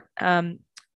 or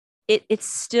it's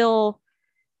still,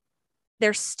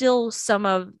 there's still some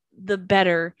of the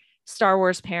better Star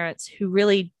Wars parents who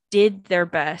really did their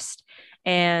best.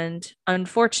 And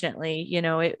unfortunately,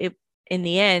 it in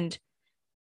the end,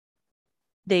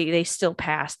 they still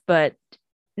passed, but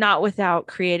not without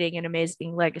creating an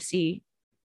amazing legacy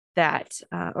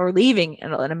or leaving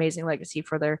an amazing legacy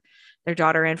for their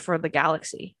daughter and for the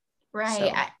galaxy. Right.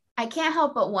 So. I can't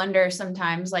help but wonder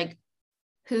sometimes, like,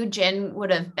 who Jyn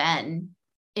would have been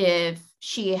if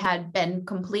she had been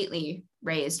completely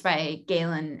raised by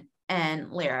Galen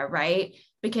and Lyra, right?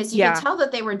 Because you could tell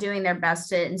that they were doing their best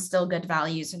to instill good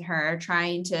values in her,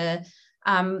 trying to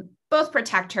both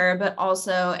protect her, but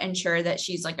also ensure that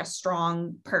she's like a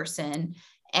strong person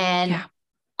and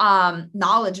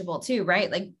knowledgeable too,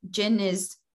 right? Like Jyn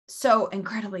is so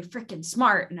incredibly freaking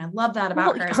smart, and I love that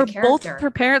about her as a character. Both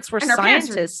her parents were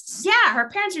scientists. Her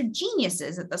parents are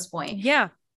geniuses at this point. Yeah.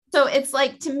 So it's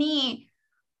like, to me,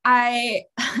 I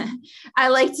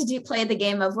like to play the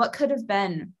game of what could have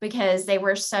been, because they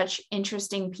were such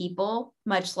interesting people,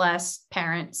 much less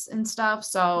parents and stuff.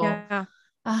 So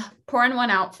pouring one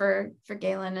out for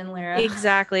Galen and Lyra.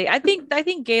 Exactly. I think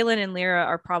Galen and Lyra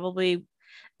are probably,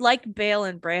 like Bail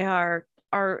and Breha,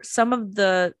 are some of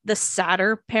the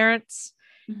sadder parents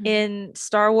in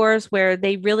Star Wars, where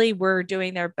they really were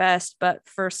doing their best, but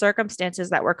for circumstances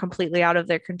that were completely out of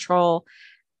their control,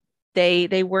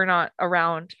 they were not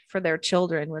around for their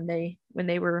children when they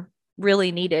were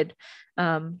really needed.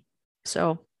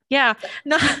 So yeah,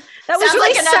 no, that was sounds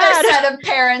really like another sad. set of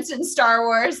parents in Star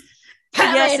Wars.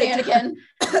 Padme and Anakin.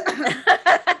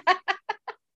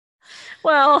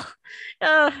 Well,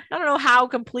 I don't know how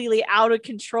completely out of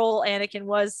control Anakin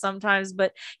was sometimes,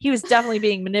 but he was definitely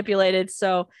being manipulated.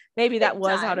 So maybe that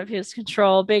was out of his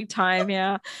control, big time.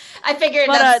 Yeah, I figured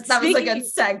that was a good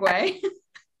segue.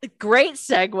 Great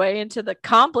segue into the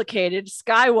complicated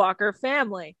Skywalker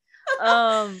family.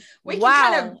 We can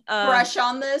kind of brush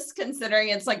on this, considering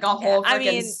it's like a whole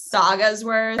freaking saga's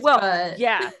worth. Well, but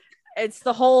it's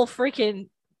the whole freaking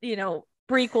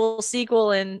prequel,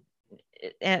 sequel, and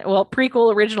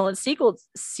prequel, original, and sequel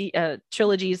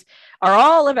trilogies are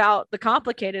all about the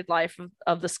complicated life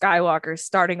of the Skywalkers,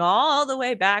 starting all the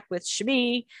way back with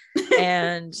Shmi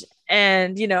and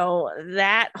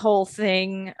that whole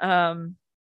thing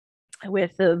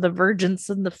with the virgins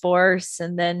and the Force,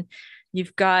 and then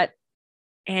you've got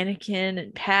Anakin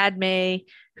and Padme,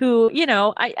 who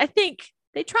I think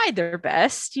they tried their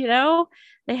best.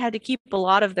 They had to keep a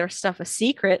lot of their stuff a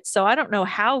secret, so I don't know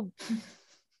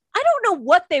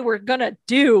what they were gonna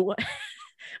do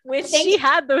when she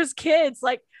had those kids.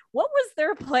 Like, what was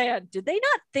their plan? Did they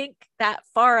not think that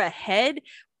far ahead?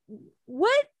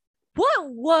 What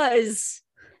was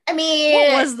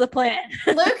the plan?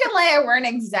 Luke and Leia weren't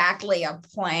exactly a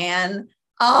plan.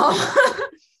 Right.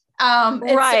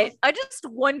 I just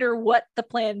wonder what the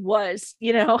plan was,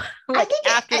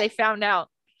 after they found out.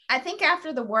 I think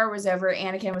after the war was over,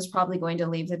 Anakin was probably going to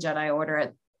leave the Jedi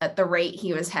Order at the rate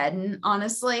he was heading,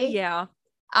 honestly. Yeah.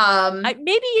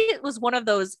 Maybe it was one of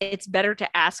those it's better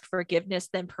to ask forgiveness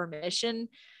than permission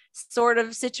sort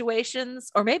of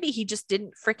situations, or maybe he just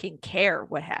didn't freaking care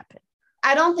what happened.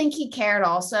 I don't think he cared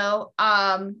also.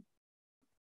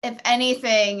 If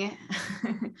anything,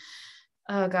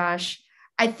 oh gosh,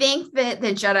 I think that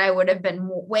the Jedi would have been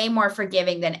way more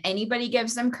forgiving than anybody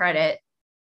gives them credit.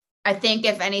 I think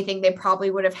if anything, they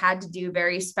probably would have had to do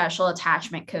very special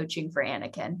attachment coaching for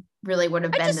Anakin. Really would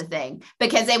have been the thing,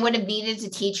 because they would have needed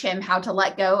to teach him how to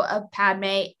let go of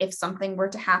Padme if something were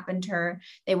to happen to her.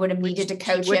 They would have needed to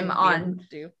coach him on.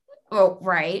 Well,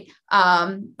 right.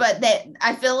 But that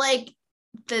I feel like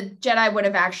the Jedi would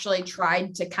have actually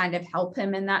tried to kind of help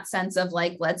him in that sense of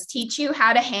like, let's teach you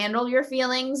how to handle your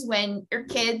feelings when your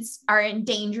kids are in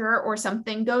danger or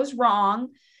something goes wrong.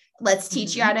 Let's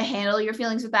teach you how to handle your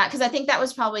feelings with that. Because I think that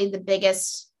was probably the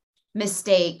biggest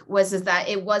mistake is that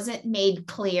it wasn't made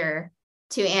clear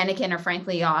to Anakin, or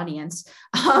frankly the audience,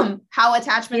 how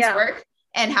attachments work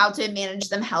and how to manage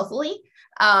them healthily.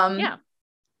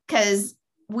 Because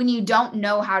when you don't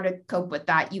know how to cope with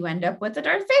that, you end up with a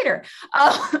Darth Vader.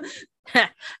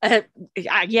 If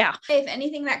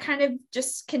anything, that kind of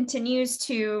just continues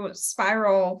to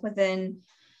spiral within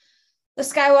the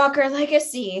Skywalker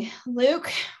legacy. Luke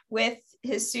with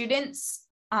his students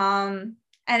And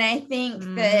I think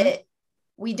that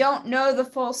we don't know the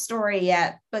full story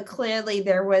yet, but clearly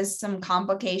there was some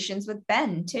complications with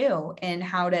Ben too, and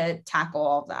how to tackle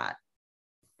all of that.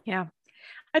 Yeah.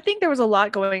 I think there was a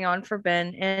lot going on for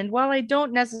Ben. And while I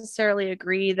don't necessarily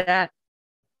agree that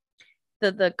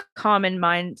the common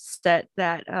mindset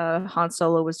that Han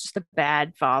Solo was just a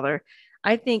bad father,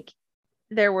 I think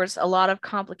there was a lot of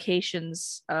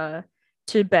complications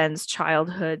to Ben's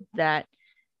childhood that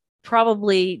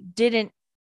probably didn't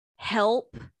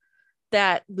help,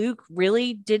 that Luke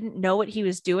really didn't know what he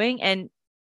was doing. And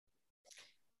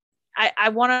I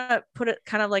want to put it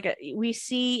kind of like we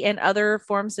see in other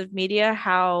forms of media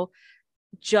how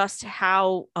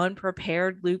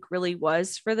unprepared Luke really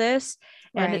was for this.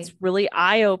 And it's really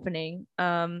eye-opening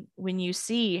when you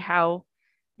see how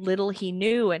little he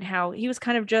knew and how he was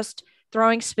kind of just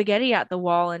throwing spaghetti at the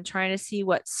wall and trying to see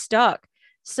what stuck.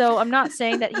 So I'm not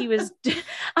saying that he was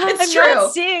I'm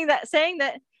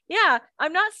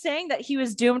not saying that he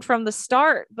was doomed from the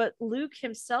start, but Luke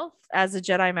himself as a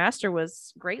Jedi Master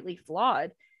was greatly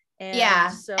flawed.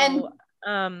 And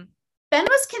Ben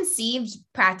was conceived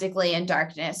practically in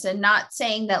darkness, and not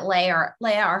saying that Leia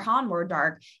or Han were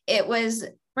dark. It was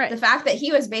the fact that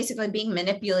he was basically being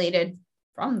manipulated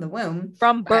from the womb,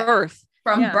 from birth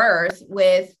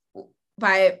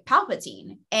by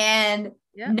Palpatine. And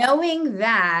knowing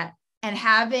that and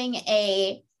having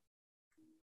a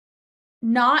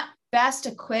not best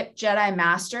equipped Jedi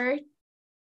Master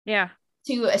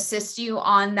to assist you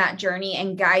on that journey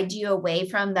and guide you away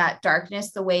from that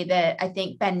darkness the way that I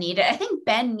think Ben needed. I think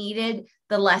Ben needed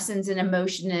the lessons in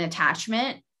emotion and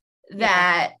attachment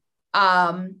that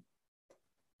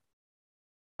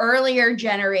earlier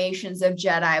generations of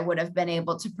Jedi would have been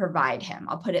able to provide him.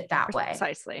 I'll put it that way.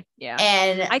 Precisely. Yeah.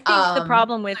 And I think the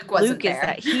problem with Luke is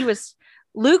that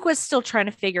Luke was still trying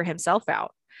to figure himself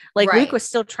out. Luke was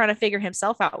still trying to figure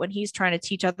himself out when he's trying to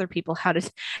teach other people how to.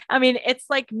 I mean, it's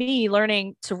like me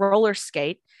learning to roller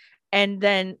skate, and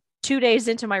then 2 days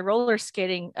into my roller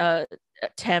skating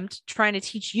attempt, trying to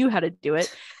teach you how to do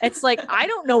it. It's like, I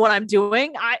don't know what I'm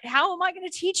doing. How am I going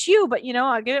to teach you? But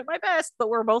I'll give it my best. But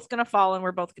we're both going to fall, and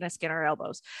we're both going to skin our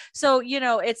elbows. So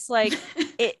it's like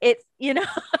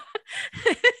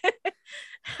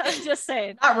I'm just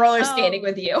saying. Not roller skating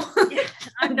with you.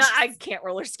 I can't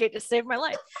roller skate to save my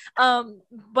life.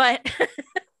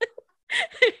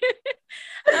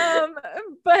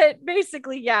 But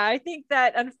basically, I think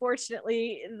that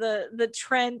unfortunately the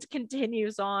trend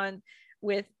continues on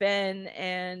with Ben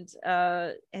and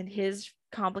his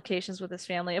complications with his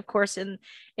family. Of course, in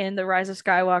The Rise of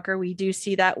Skywalker, we do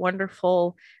see that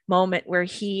wonderful moment where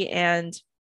he and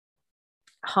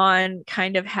Han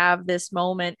kind of have this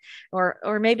moment,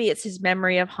 or maybe it's his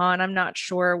memory of Han. I'm not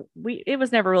sure. It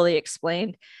was never really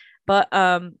explained, but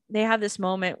they have this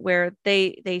moment where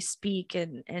they speak,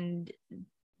 and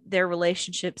their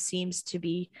relationship seems to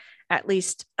be at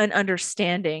least an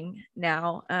understanding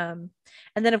now. And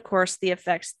then of course the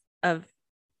effects of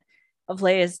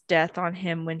Leia's death on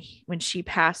him when she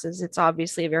passes. It's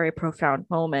obviously a very profound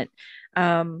moment.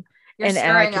 You're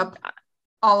stirring up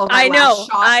all of my I know.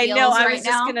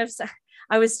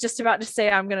 I was just about to say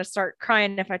I'm going to start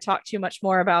crying if I talk too much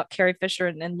more about Carrie Fisher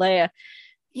and Leia.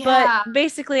 Yeah. But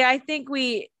basically, I think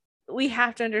we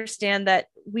have to understand that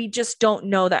we just don't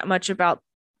know that much about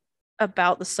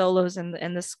the Solos and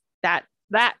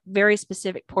that very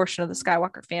specific portion of the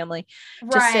Skywalker family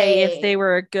to say if they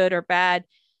were good or bad.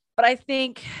 But I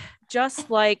think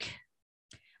just like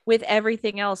with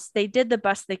everything else, they did the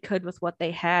best they could with what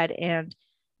they had, and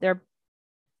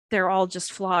they're all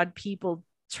just flawed people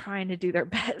trying to do their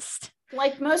best.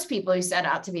 Like most people who set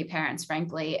out to be parents,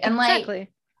 frankly. And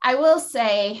I will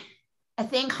say, I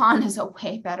think Han is a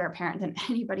way better parent than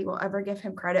anybody will ever give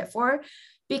him credit for,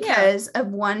 because of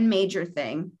one major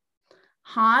thing.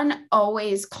 Han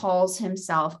always calls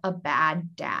himself a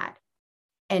bad dad.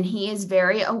 And he is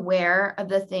very aware of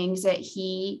the things that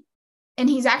and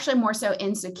he's actually more so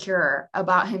insecure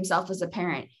about himself as a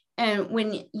parent. And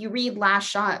when you read Last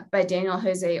Shot by Daniel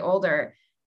Jose Older,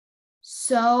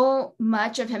 so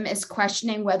much of him is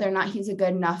questioning whether or not he's a good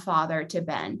enough father to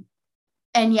Ben.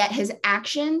 And yet his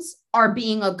actions are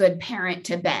being a good parent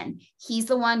to Ben. He's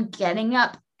the one getting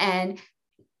up and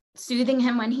soothing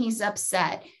him when he's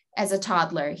upset as a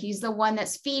toddler. He's the one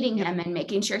that's feeding him and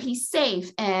making sure he's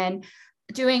safe and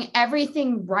doing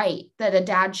everything right that a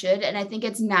dad should. And I think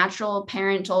it's natural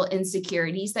parental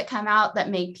insecurities that come out that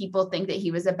make people think that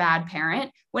he was a bad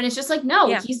parent, when it's just like,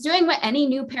 no, he's doing what any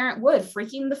new parent would,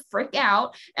 freaking the frick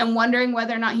out and wondering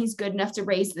whether or not he's good enough to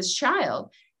raise this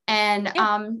child. And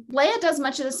Leia does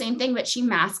much of the same thing, but she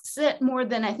masks it more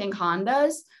than I think Han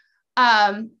does.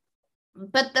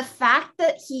 But the fact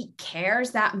that he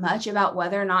cares that much about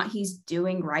whether or not he's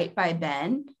doing right by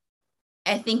Ben,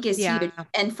 I think is huge.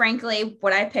 And frankly,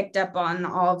 what I picked up on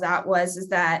all of that is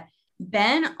that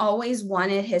Ben always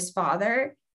wanted his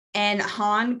father, and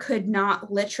Han could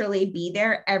not literally be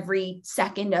there every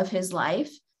second of his life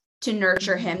to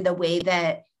nurture him the way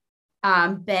that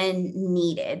Ben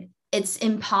needed. It's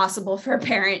impossible for a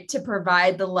parent to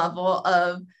provide the level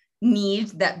of need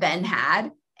that Ben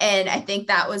had. And I think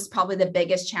that was probably the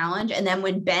biggest challenge. And then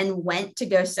when Ben went to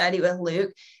go study with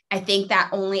Luke, I think that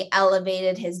only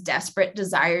elevated his desperate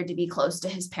desire to be close to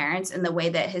his parents in the way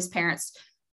that his parents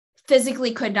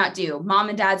physically could not do. Mom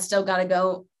and dad still got to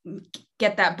go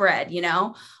get that bread, you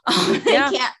know.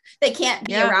 They can't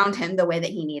be around him the way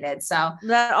that he needed. So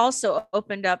that also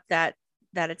opened up that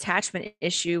attachment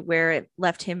issue where it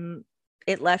left him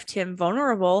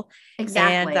vulnerable.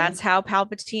 Exactly. And that's how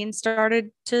Palpatine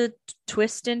started to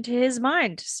twist into his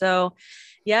mind. So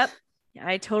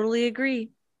I totally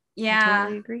agree.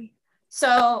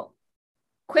 So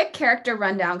quick character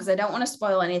rundown, because I don't want to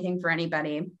spoil anything for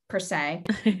anybody per se,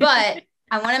 but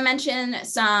I want to mention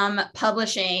some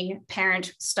publishing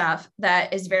parent stuff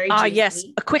that is very juicy. Yes,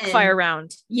 a quick fire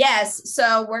round. Yes.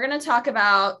 So we're going to talk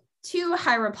about 2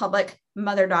 High Republic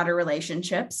mother-daughter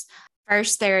relationships.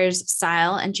 First, there's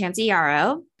Sile and Chancey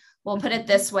Yarrow. We'll put it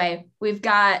this way. We've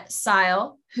got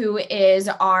Sile, who is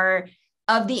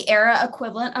of the era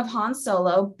equivalent of Han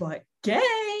Solo, but gay.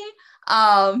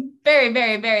 Very,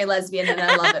 very, very lesbian, and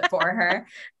I love it for her.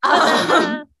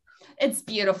 It's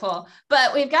beautiful.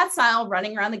 But we've got Sile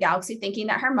running around the galaxy thinking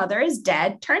that her mother is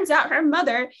dead. Turns out her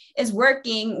mother is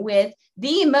working with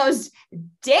the most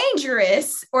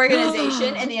dangerous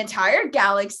organization in the entire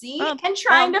galaxy and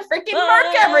trying to freaking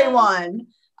mark everyone.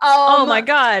 Oh my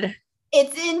God.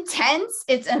 It's intense.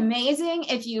 It's amazing.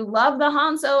 If you love the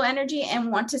Han Solo energy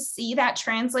and want to see that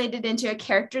translated into a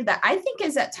character that I think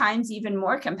is at times even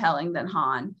more compelling than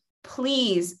Han,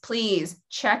 please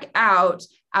check out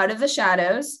Out of the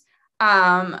Shadows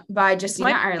by Justina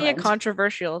Ireland. Might be a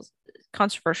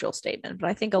controversial statement, but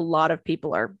I think a lot of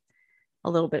people are a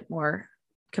little bit more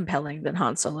compelling than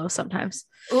Han Solo sometimes.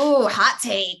 Ooh, hot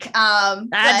take.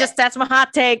 That's my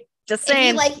hot take. Just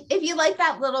saying. If you like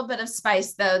that little bit of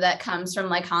spice though that comes from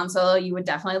like Han Solo, you would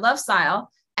definitely love Sile.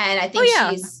 And I think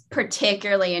she's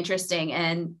particularly interesting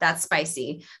and that's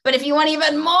spicy. But if you want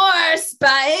even more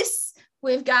spice,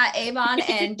 we've got Avon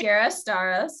and Gara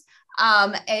Staros.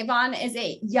 Avon is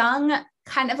a young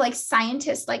kind of like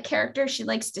scientist like character. She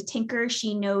likes to tinker.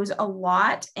 She knows a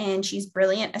lot and she's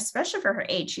brilliant, especially for her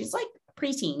age. She's like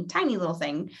preteen, tiny little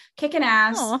thing, kicking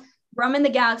ass, roaming the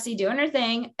galaxy, doing her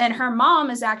thing. And her mom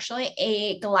is actually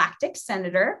a galactic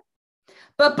senator.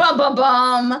 But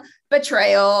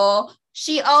betrayal.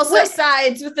 She also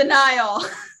sides with the Nihil.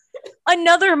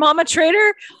 Another mama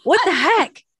traitor? What the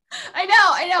heck? I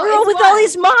know. We're all with all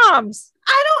these moms.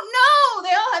 I don't know.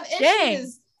 They all have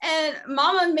issues. And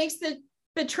Mama makes the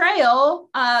betrayal.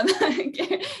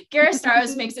 Gara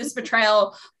Staros makes this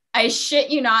betrayal. I shit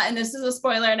you not, and this is a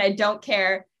spoiler, and I don't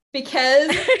care,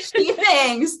 because she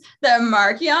thinks that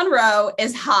Marchion Ro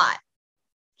is hot.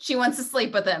 She wants to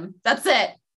sleep with him. That's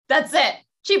it.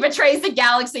 She betrays the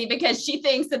galaxy because she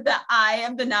thinks that the Eye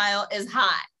of the Nihil is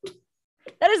hot.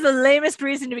 That is the lamest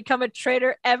reason to become a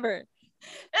traitor ever.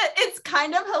 It's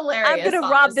kind of hilarious. I'm going to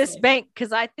rob this bank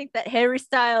because I think that Harry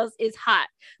Styles is hot.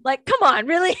 Like, come on,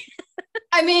 really?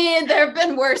 I mean, there have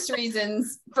been worse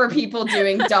reasons for people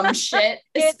doing dumb shit,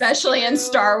 especially in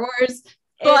Star Wars.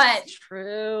 But it's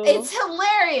true. It's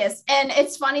hilarious. And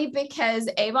it's funny because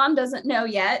Avon doesn't know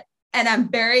yet. And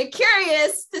I'm very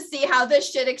curious to see how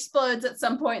this shit explodes at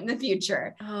some point in the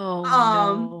future. Oh,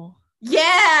 no.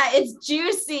 Yeah, it's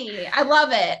juicy. I love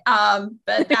it.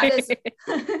 But that is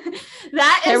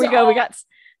that is there we go. We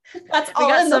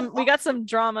got some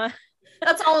drama.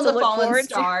 That's all in the Fallen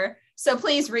Star. So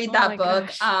please read that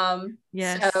book. Gosh.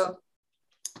 Yes. So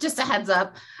just a heads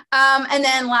up. And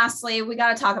then lastly, we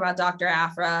got to talk about Dr.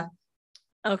 Aphra.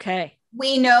 Okay.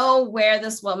 We know where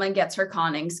this woman gets her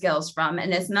conning skills from,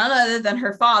 and it's none other than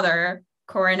her father,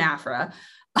 Corin Aphra.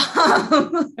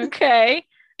 Okay.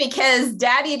 Because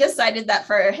Daddy decided that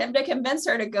for him to convince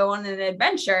her to go on an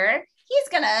adventure, he's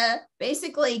going to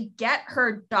basically get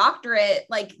her doctorate,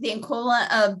 like the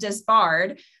equivalent of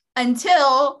disbarred,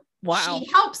 until she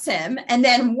helps him. And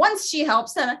then once she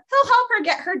helps him, he'll help her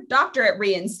get her doctorate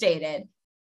reinstated.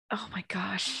 Oh my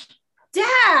gosh.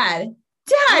 Dad,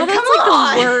 come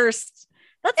on. The worst.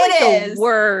 That's like It the is.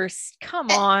 worst.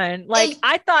 Come on. Like,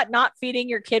 I thought not feeding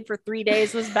your kid for 3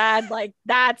 days was bad. Like,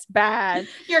 that's bad.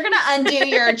 You're going to undo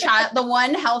your child, the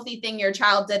one healthy thing your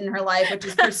child did in her life, which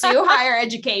is pursue higher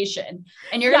education.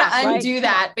 And you're going to undo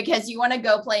that because you want to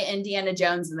go play Indiana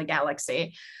Jones in the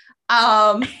galaxy.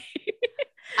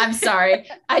 I'm sorry.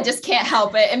 I just can't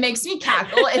help it. It makes me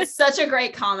cackle. It's such a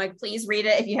great comic. Please read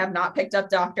it if you have not picked up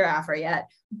Dr. Aphra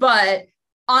yet. But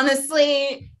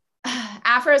honestly,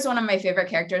 Aphra is one of my favorite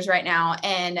characters right now.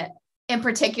 And in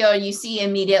particular, you see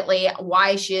immediately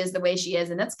why she is the way she is.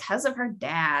 And it's because of her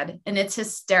dad. And it's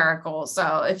hysterical.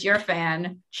 So if you're a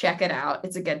fan, check it out.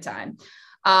 It's a good time.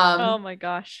 Oh my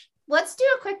gosh. Let's do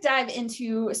a quick dive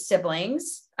into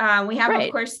siblings. We have,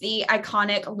 of course, the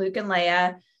iconic Luke and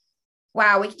Leia.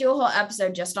 Wow, we could do a whole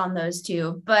episode just on those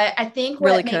two. But I think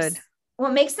what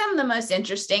makes them the most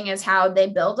interesting is how they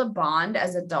build a bond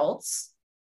as adults.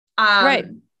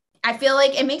 I feel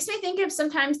like it makes me think of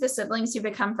sometimes the siblings who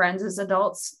become friends as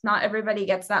adults. Not everybody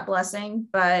gets that blessing,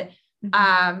 but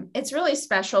it's really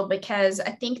special because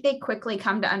I think they quickly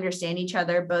come to understand each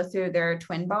other, both through their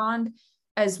twin bond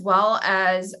as well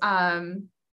as I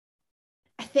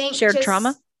think shared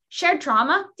trauma.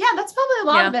 Yeah, that's probably a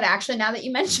lot of it, actually, now that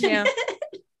you mention it.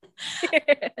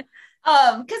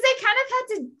 Because they kind of had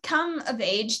to come of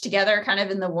age together kind of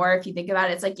in the war. If you think about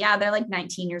it, it's like, yeah, they're like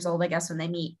 19 years old, I guess, when they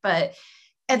meet, but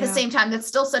at the same time, that's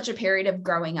still such a period of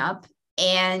growing up.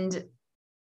 And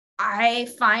I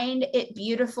find it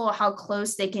beautiful how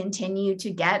close they continue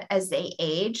to get as they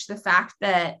age. The fact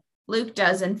that Luke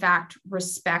does, in fact,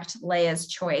 respect Leia's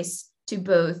choice to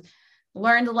both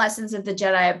learn the lessons of the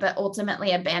Jedi, but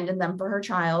ultimately abandon them for her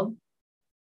child.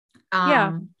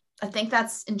 I think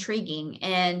that's intriguing.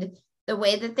 And the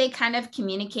way that they kind of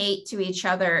communicate to each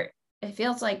other, it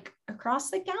feels like across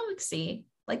the galaxy,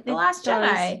 like The Last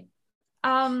Jedi.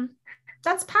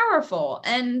 That's powerful.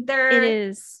 And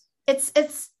I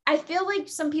feel like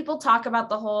some people talk about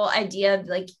the whole idea of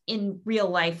like in real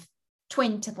life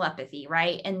twin telepathy,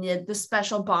 right? And the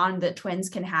special bond that twins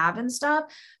can have and stuff.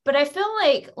 But I feel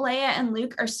like Leia and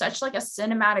Luke are such like a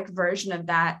cinematic version of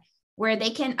that, where they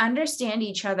can understand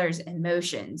each other's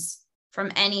emotions from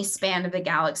any span of the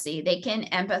galaxy. They can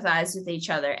empathize with each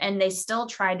other, and they still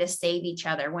try to save each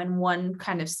other when one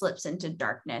kind of slips into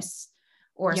darkness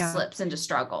or slips into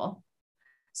struggle.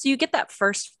 So you get that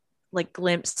first like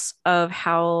glimpse of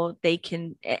how they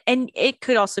can, and it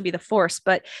could also be the Force,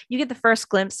 but you get the first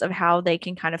glimpse of how they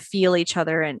can kind of feel each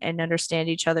other and understand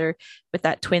each other with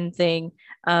that twin thing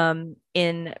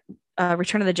in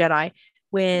Return of the Jedi,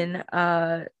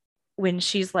 when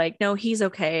she's like, no, he's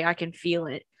okay, I can feel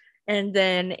it. And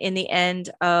then in the end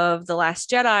of The Last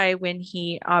Jedi, when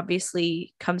he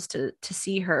obviously comes to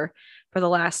see her for the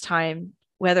last time,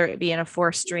 whether it be in a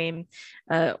Force dream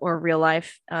or real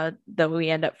life, though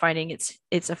we end up finding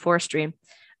it's a Force dream.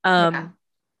 The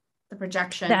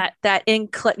projection.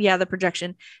 The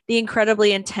projection, the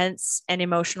incredibly intense and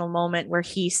emotional moment where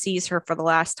he sees her for the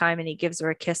last time and he gives her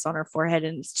a kiss on her forehead.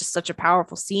 And it's just such a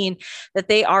powerful scene that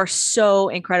they are so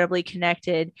incredibly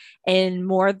connected in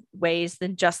more ways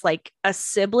than just like a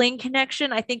sibling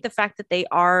connection. I think the fact that they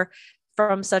are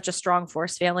from such a strong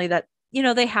Force family that, you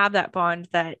know, they have that bond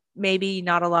that maybe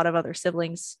not a lot of other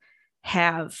siblings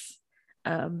have.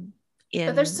 But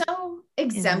they're so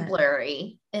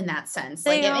exemplary in that sense.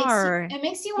 Like it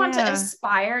makes you want to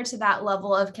aspire to that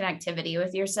level of connectivity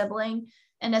with your sibling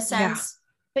in a sense,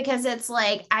 because it's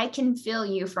like, I can feel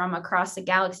you from across the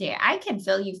galaxy. I can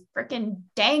feel you freaking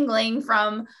dangling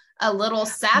from a little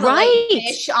satellite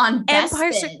dish on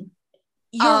Bespin.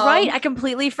 You're right. I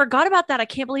completely forgot about that. I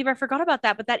can't believe I forgot about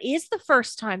that. But that is the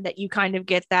first time that you kind of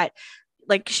get that,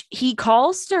 like he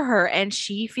calls to her and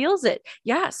she feels it.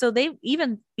 Yeah. So they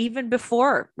even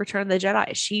before Return of the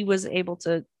Jedi, she was able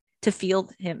to feel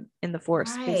him in the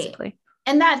Force, basically.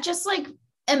 And that just like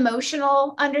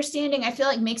emotional understanding, I feel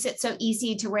like makes it so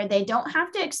easy to where they don't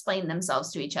have to explain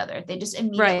themselves to each other. They just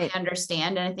immediately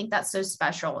understand. And I think that's so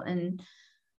special. And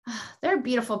they're a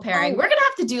beautiful pairing. We're gonna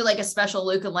have to do like a special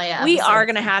Luke and Leia episode. We are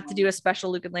gonna have to do a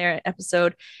special Luke and Leia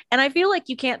episode. And I feel like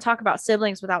you can't talk about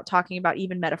siblings without talking about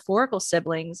even metaphorical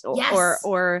siblings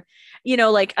or you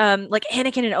know, like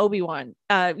Anakin and Obi-Wan.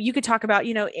 You could talk about,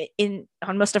 you know,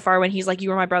 on Mustafar when he's like,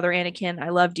 you were my brother Anakin, I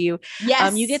loved you.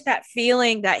 Yes. You get that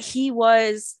feeling that he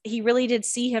really did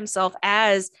see himself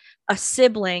as a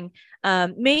sibling,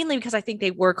 mainly because I think they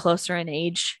were closer in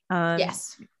age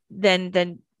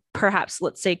than perhaps,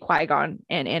 let's say, Qui-Gon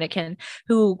and Anakin,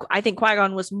 who I think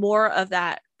Qui-Gon was more of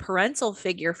that parental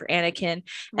figure for Anakin.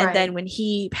 And Right. then when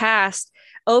he passed,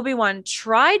 Obi-Wan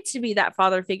tried to be that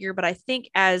father figure, but I think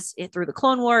through the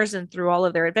Clone Wars and through all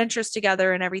of their adventures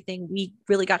together and everything, we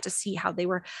really got to see how they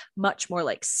were much more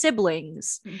like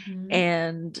siblings. Mm-hmm.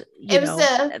 And it was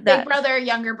the big brother,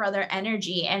 younger brother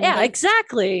energy. And yeah,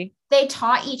 exactly. They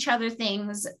taught each other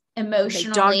things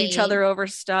emotionally. They dogged each other over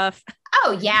stuff.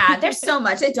 Oh yeah, there's so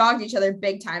much. They dogged each other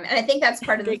big time. And I think that's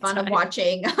part of the fun of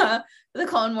watching the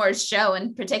Clone Wars show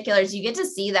in particular, is you get to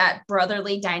see that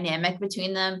brotherly dynamic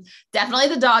between them. Definitely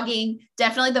the dogging,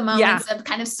 definitely the moments of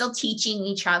kind of still teaching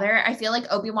each other. I feel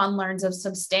like Obi-Wan learns a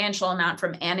substantial amount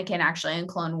from Anakin actually in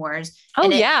Clone Wars. Oh,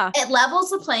 and it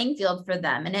levels the playing field for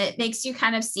them. And it makes you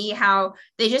kind of see how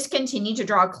they just continue to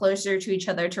draw closer to each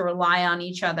other, to rely on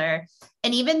each other.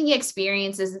 And even the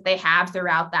experiences that they have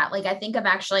throughout that. Like I think of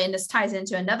actually, and this ties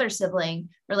into another sibling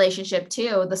relationship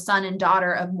too, the son and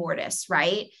daughter of Mortis,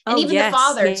 right? And even the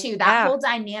father too, that whole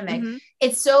dynamic. Mm-hmm.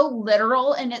 It's so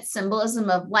literal in its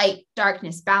symbolism of light,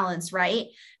 darkness, balance, right?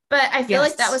 But I feel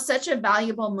like that was such a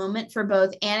valuable moment for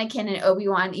both Anakin and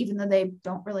Obi-Wan, even though they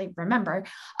don't really remember,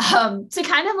 to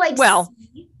kind of like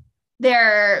see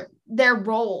their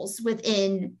roles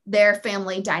within their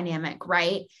family dynamic,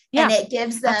 right? Yeah, and it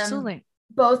gives them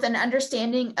both an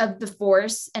understanding of the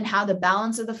Force and how the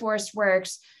balance of the Force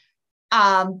works,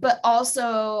 but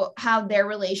also how their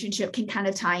relationship can kind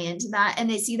of tie into that. And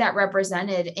they see that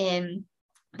represented in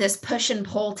this push and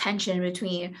pull tension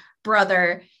between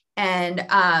brother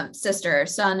and sister,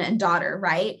 son and daughter,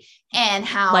 right? And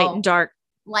how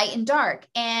light and dark.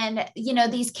 And, you know,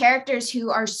 these characters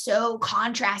who are so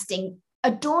contrasting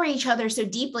adore each other so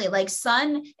deeply. Like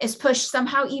son is pushed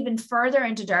somehow even further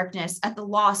into darkness at the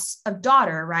loss of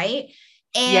daughter, right?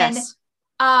 And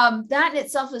that in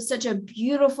itself is such a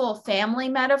beautiful family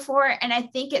metaphor. And I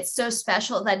think it's so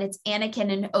special that it's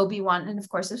Anakin and Obi-Wan, and of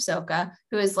course Ahsoka,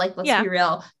 who is like, let's be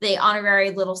real, the honorary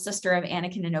little sister of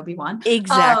Anakin and Obi-Wan.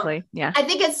 Exactly. I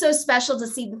think it's so special to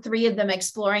see the three of them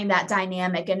exploring that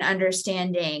dynamic and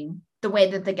understanding the way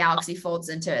that the galaxy folds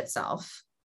into itself.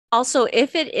 Also,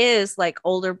 if it is like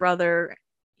older brother,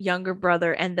 younger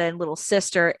brother, and then little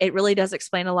sister, it really does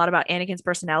explain a lot about Anakin's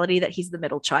personality, that he's the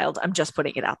middle child. I'm just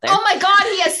putting it out there. Oh my God,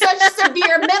 he has such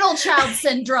severe middle child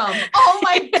syndrome. Oh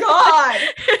my God.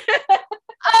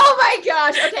 Oh my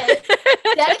gosh. Okay.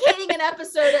 Dedicating an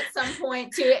episode at some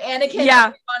point to Anakin,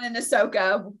 Obi-Wan, and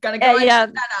Ahsoka. Gonna go and put that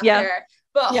out there.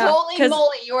 But holy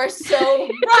moly, you are so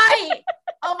right.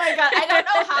 Oh my God. I don't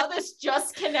know how this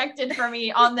just connected for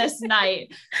me on this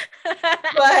night,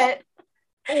 but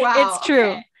wow. It's true.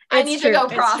 Okay. I need to go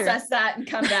process that and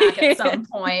come back at some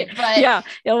point, but yeah,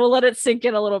 we'll let it sink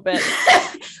in a little bit.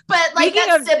 But like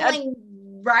that sibling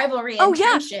rivalry and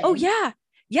tension.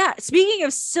 Yeah. Speaking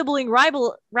of sibling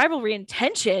rivalry and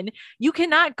tension, you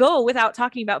cannot go without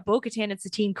talking about Bo-Katan and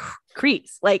Satine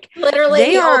Kryze. Like literally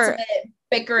they are ultimate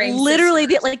bickering. Literally,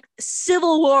 the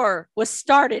civil war was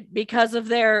started because of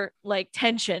their like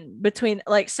tension between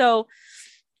like. So,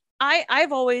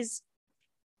 I've always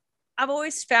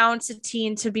found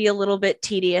Satine to be a little bit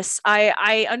tedious.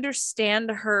 I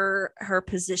understand her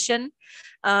position,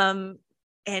 and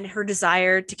her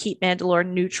desire to keep Mandalore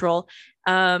neutral.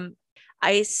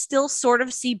 I still sort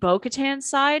of see Bo-Katan's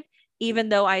side, even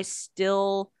though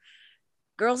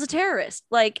girl's a terrorist.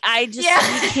 Like I just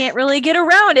you can't really get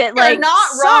around it. You're like not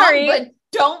wrong, but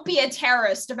don't be a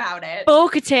terrorist about it.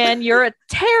 Bo-Katan, you're a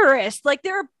terrorist. Like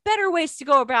there are better ways to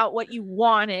go about what you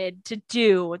wanted to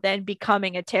do than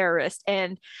becoming a terrorist.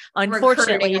 And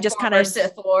unfortunately, you just kind of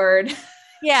Sith Lord.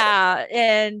 Yeah,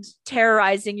 and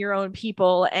terrorizing your own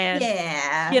people.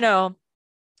 And you know,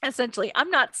 essentially, I'm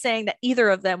not saying that either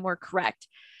of them were correct,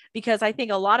 because I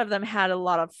think a lot of them had a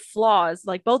lot of flaws.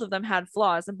 Like both of them had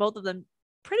flaws, and both of them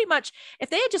pretty much, if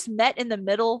they had just met in the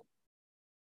middle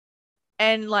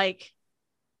and like,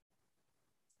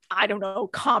 I don't know,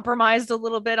 compromised a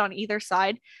little bit on either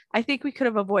side, I think we could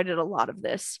have avoided a lot of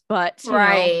this. But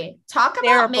talk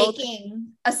about making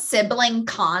a sibling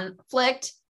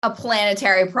conflict a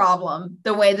planetary problem,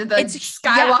 the way that the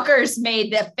Skywalkers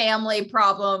made the family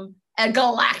problem a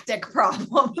galactic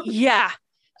problem. Yeah.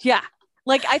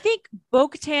 Like I think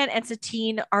Bo-Katan and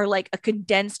Satine are like a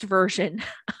condensed version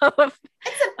of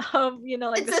you know,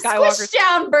 like it's the Skywalker squished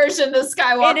down version of the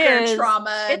Skywalker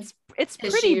trauma. It's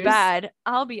pretty bad,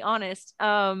 I'll be honest.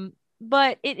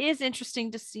 But it is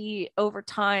interesting to see over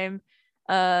time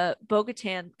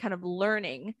Bo-Katan kind of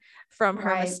learning from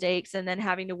her mistakes, and then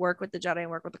having to work with the Jedi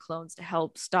and work with the clones to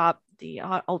help stop the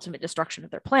ultimate destruction of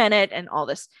their planet and all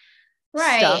this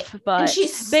stuff. But and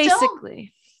she's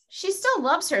basically she still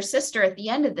loves her sister at the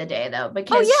end of the day, though,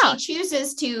 because Oh, yeah. she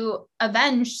chooses to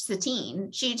avenge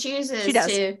Satine. She chooses She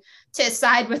does. to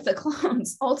side with the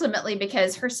clones ultimately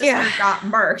because her sister Yeah. got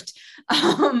murked.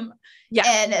 Yeah.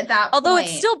 And at that Although point,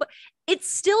 it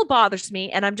still bothers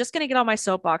me, and I'm just going to get on my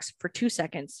soapbox for 2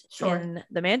 seconds. Sure. In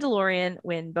The Mandalorian,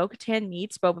 when Bo-Katan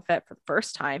meets Boba Fett for the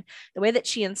first time, the way that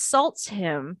she insults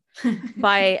him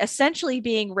by essentially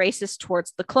being racist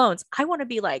towards the clones, I want to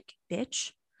be like,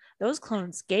 bitch, those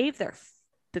clones gave their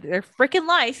freaking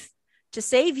life to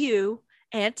save you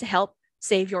and to help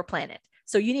save your planet.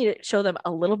 So you need to show them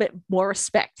a little bit more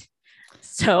respect.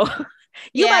 So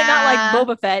you might not like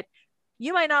Boba Fett,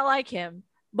 you might not like him,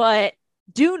 but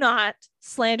do not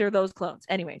slander those clones.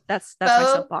 Anyway, that's my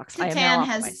soapbox. I am now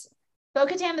off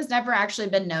Bo-Katan has never actually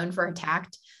been known for her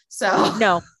tact. So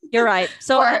no, you're right.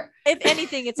 So if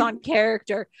anything, it's on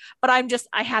character, but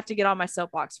I have to get on my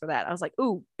soapbox for that. I was like,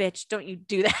 ooh, bitch, don't you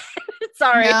do that.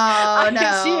 Sorry.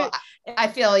 No. I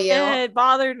feel you. It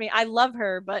bothered me. I love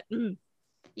her, but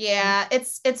yeah,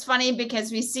 it's funny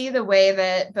because we see the way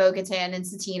that Bo-Katan and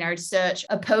Satine are such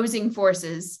opposing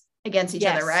forces against each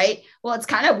other, right? Well, it's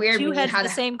kind of weird. Two heads of the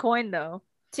same coin, though.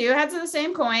 Two heads of the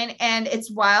same coin. And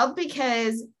it's wild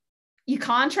because you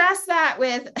contrast that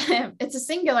with it's a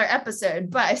singular episode,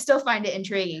 but I still find it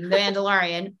intriguing. The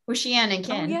Mandalorian with Shian and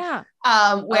Kin.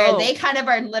 Where they kind of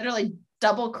are literally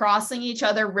double crossing each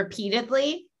other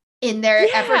repeatedly in their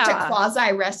effort to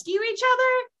quasi rescue each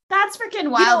other. That's freaking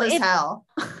wild as hell.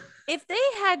 If they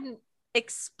hadn't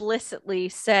explicitly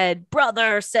said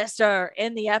brother, sister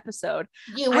in the episode,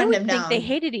 I would think they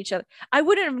hated each other. I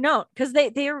wouldn't have known, because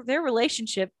their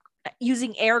relationship,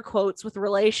 using air quotes with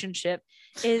relationship,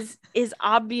 is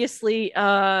obviously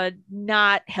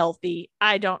not healthy.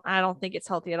 I don't think it's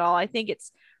healthy at all. I think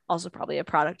it's also probably a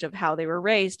product of how they were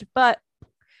raised, but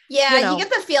you get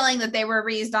the feeling that they were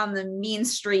raised on the mean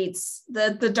streets,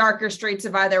 the darker streets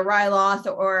of either Ryloth,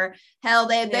 or hell,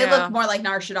 they look more like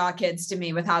Nar Shaddaa kids to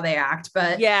me with how they act.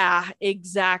 But yeah,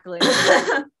 exactly.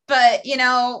 But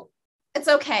it's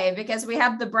okay because we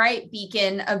have the bright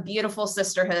beacon of beautiful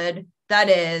sisterhood that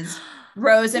is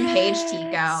Rose and Paige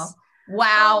Tico.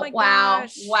 Wow,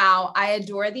 wow. I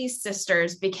adore these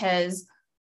sisters because,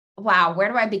 wow, where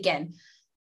do I begin?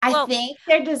 I think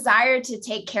their desire to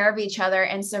take care of each other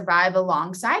and survive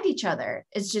alongside each other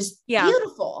is just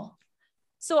beautiful.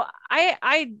 So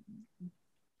I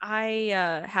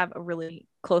have a really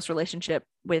close relationship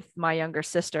with my younger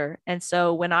sister. And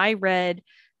so when I read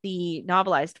the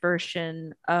novelized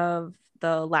version of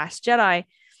The Last Jedi,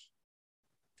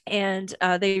 and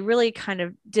they really kind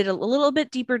of did a little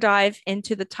bit deeper dive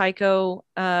into the Tycho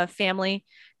family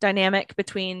dynamic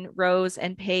between Rose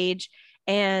and Paige.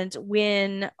 And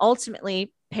when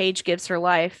ultimately Paige gives her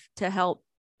life to help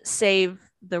save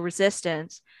the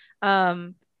Resistance,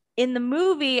 in the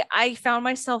movie, I found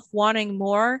myself wanting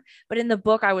more, but in the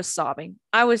book, I was sobbing.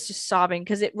 I was just sobbing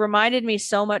because it reminded me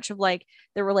so much of like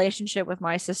the relationship with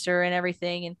my sister and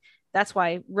everything. And that's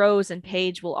why Rose and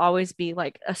Paige will always be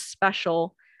like a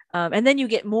special. And then you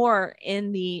get more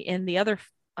in the other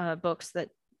books that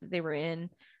they were in.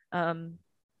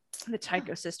 The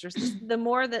Tycho sisters, the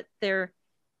more that they're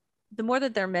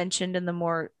mentioned and the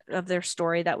more of their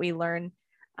story that we learn,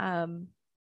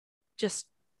 it's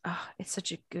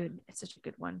such a good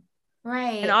one.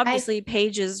 Right. And obviously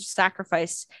Paige's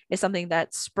sacrifice is something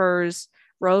that spurs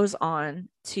Rose on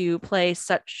to play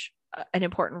such an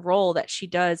important role that she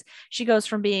does. She goes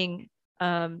from being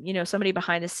somebody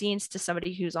behind the scenes to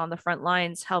somebody who's on the front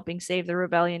lines helping save the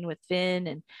rebellion with Finn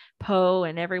and Poe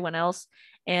and everyone else.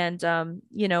 And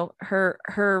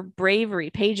her bravery,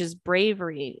 Paige's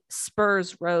bravery,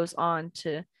 spurs Rose on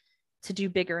to do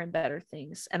bigger and better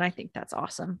things. And I think that's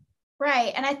awesome.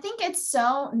 Right. And I think it's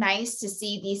so nice to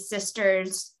see these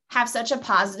sisters have such a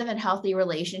positive and healthy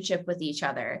relationship with each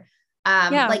other.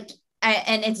 And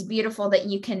it's beautiful that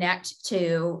you connect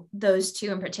to those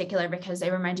two in particular because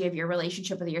they remind you of your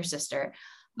relationship with your sister.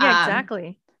 Yeah,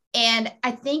 exactly. And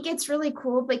I think it's really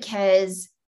cool because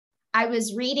I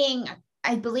was reading,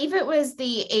 I believe it was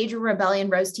the Age of Rebellion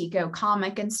Rose Tico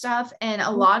comic and stuff. And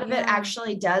a lot of it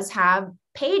actually does have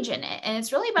Paige in it. And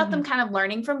it's really about them kind of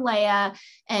learning from Leia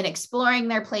and exploring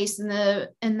their place in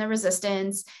the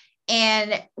Resistance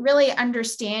and really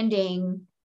understanding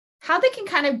how they can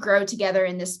kind of grow together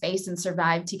in this space and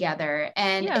survive together.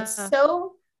 And it's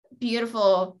so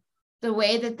beautiful the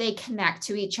way that they connect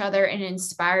to each other and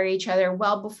inspire each other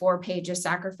well before Paige's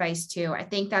sacrifice too. I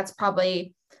think that's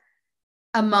probably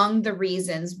among the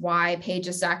reasons why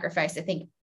Paige's sacrifice, I think,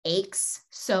 aches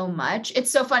so much. It's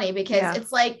so funny because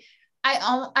it's like,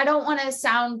 I don't want to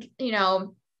sound,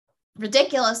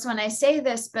 ridiculous when I say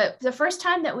this, but the first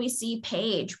time that we see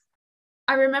Paige,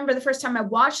 I remember the first time I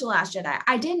watched The Last Jedi,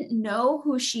 I didn't know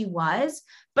who she was,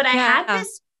 but I had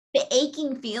this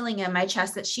aching feeling in my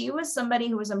chest that she was somebody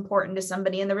who was important to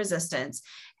somebody in the Resistance,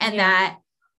 and that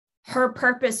her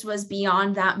purpose was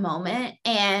beyond that moment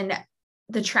and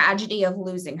the tragedy of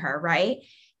losing her, right?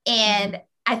 And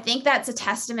I think that's a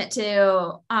testament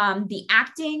to the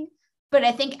acting, but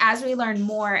I think as we learn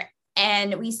more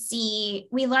and we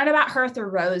learn about her through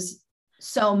Rose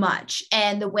so much,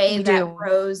 and the way that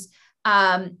Rose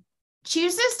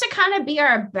chooses to kind of be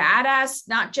our badass,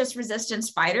 not just resistance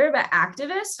fighter, but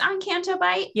activist on Canto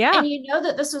Bight. Yeah. And you know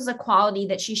that this was a quality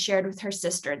that she shared with her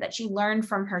sister, that she learned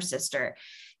from her sister,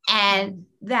 and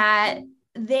that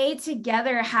they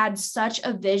together had such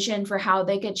a vision for how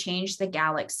they could change the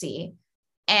galaxy.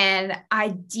 And I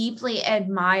deeply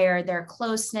admire their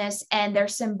closeness and their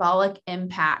symbolic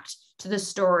impact to the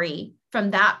story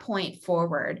from that point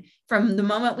forward, from the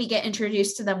moment we get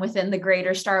introduced to them within the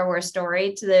greater Star Wars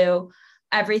story to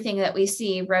everything that we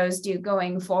see Rose do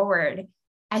going forward.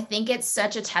 I think it's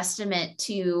such a testament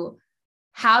to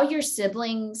how your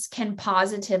siblings can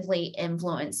positively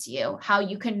influence you, how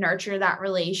you can nurture that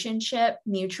relationship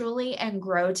mutually and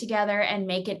grow together and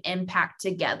make an impact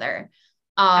together.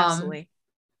 Absolutely.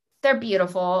 They're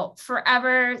beautiful.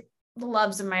 Forever the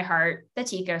loves of my heart, the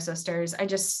Tico sisters. I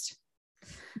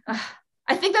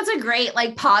think that's a great,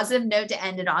 like, positive note to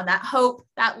end it on. That hope,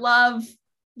 that love.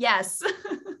 Yes.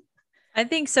 I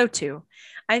think so too.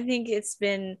 I think it's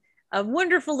been a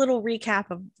wonderful little recap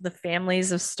of the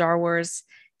families of Star Wars,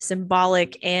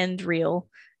 symbolic and real,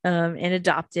 and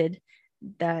adopted,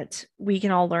 that we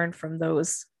can all learn from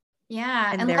those.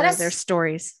 Yeah. And their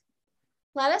stories.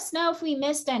 Let us know if we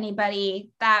missed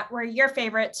anybody that were your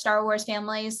favorite Star Wars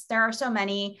families. There are so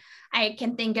many. I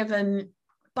can think of a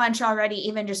bunch already,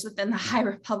 even just within the High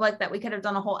Republic, that we could have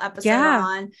done a whole episode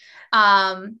on.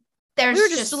 We were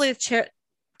just really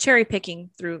cherry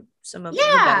picking through some of the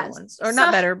better ones, or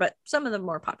not better, but some of the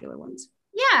more popular ones.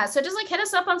 Yeah. So just like hit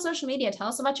us up on social media. Tell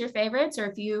us about your favorites, or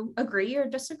if you agree or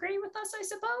disagree with us, I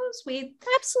suppose.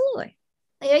 Absolutely.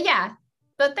 Yeah.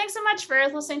 But thanks so much for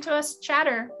listening to us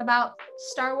chatter about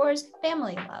Star Wars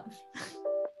family love.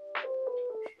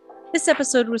 This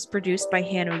episode was produced by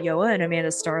Hannah Yoa and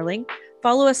Amanda Starling.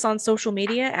 Follow us on social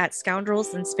media at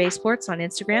Scoundrels and Spaceports on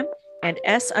Instagram and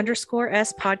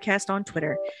S_S podcast on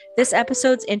Twitter. This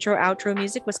episode's intro-outro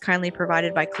music was kindly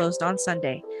provided by Closed on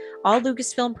Sunday. All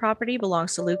Lucasfilm property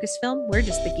belongs to Lucasfilm. We're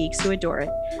just the geeks who adore it.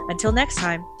 Until next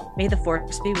time, may the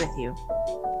Force be with you.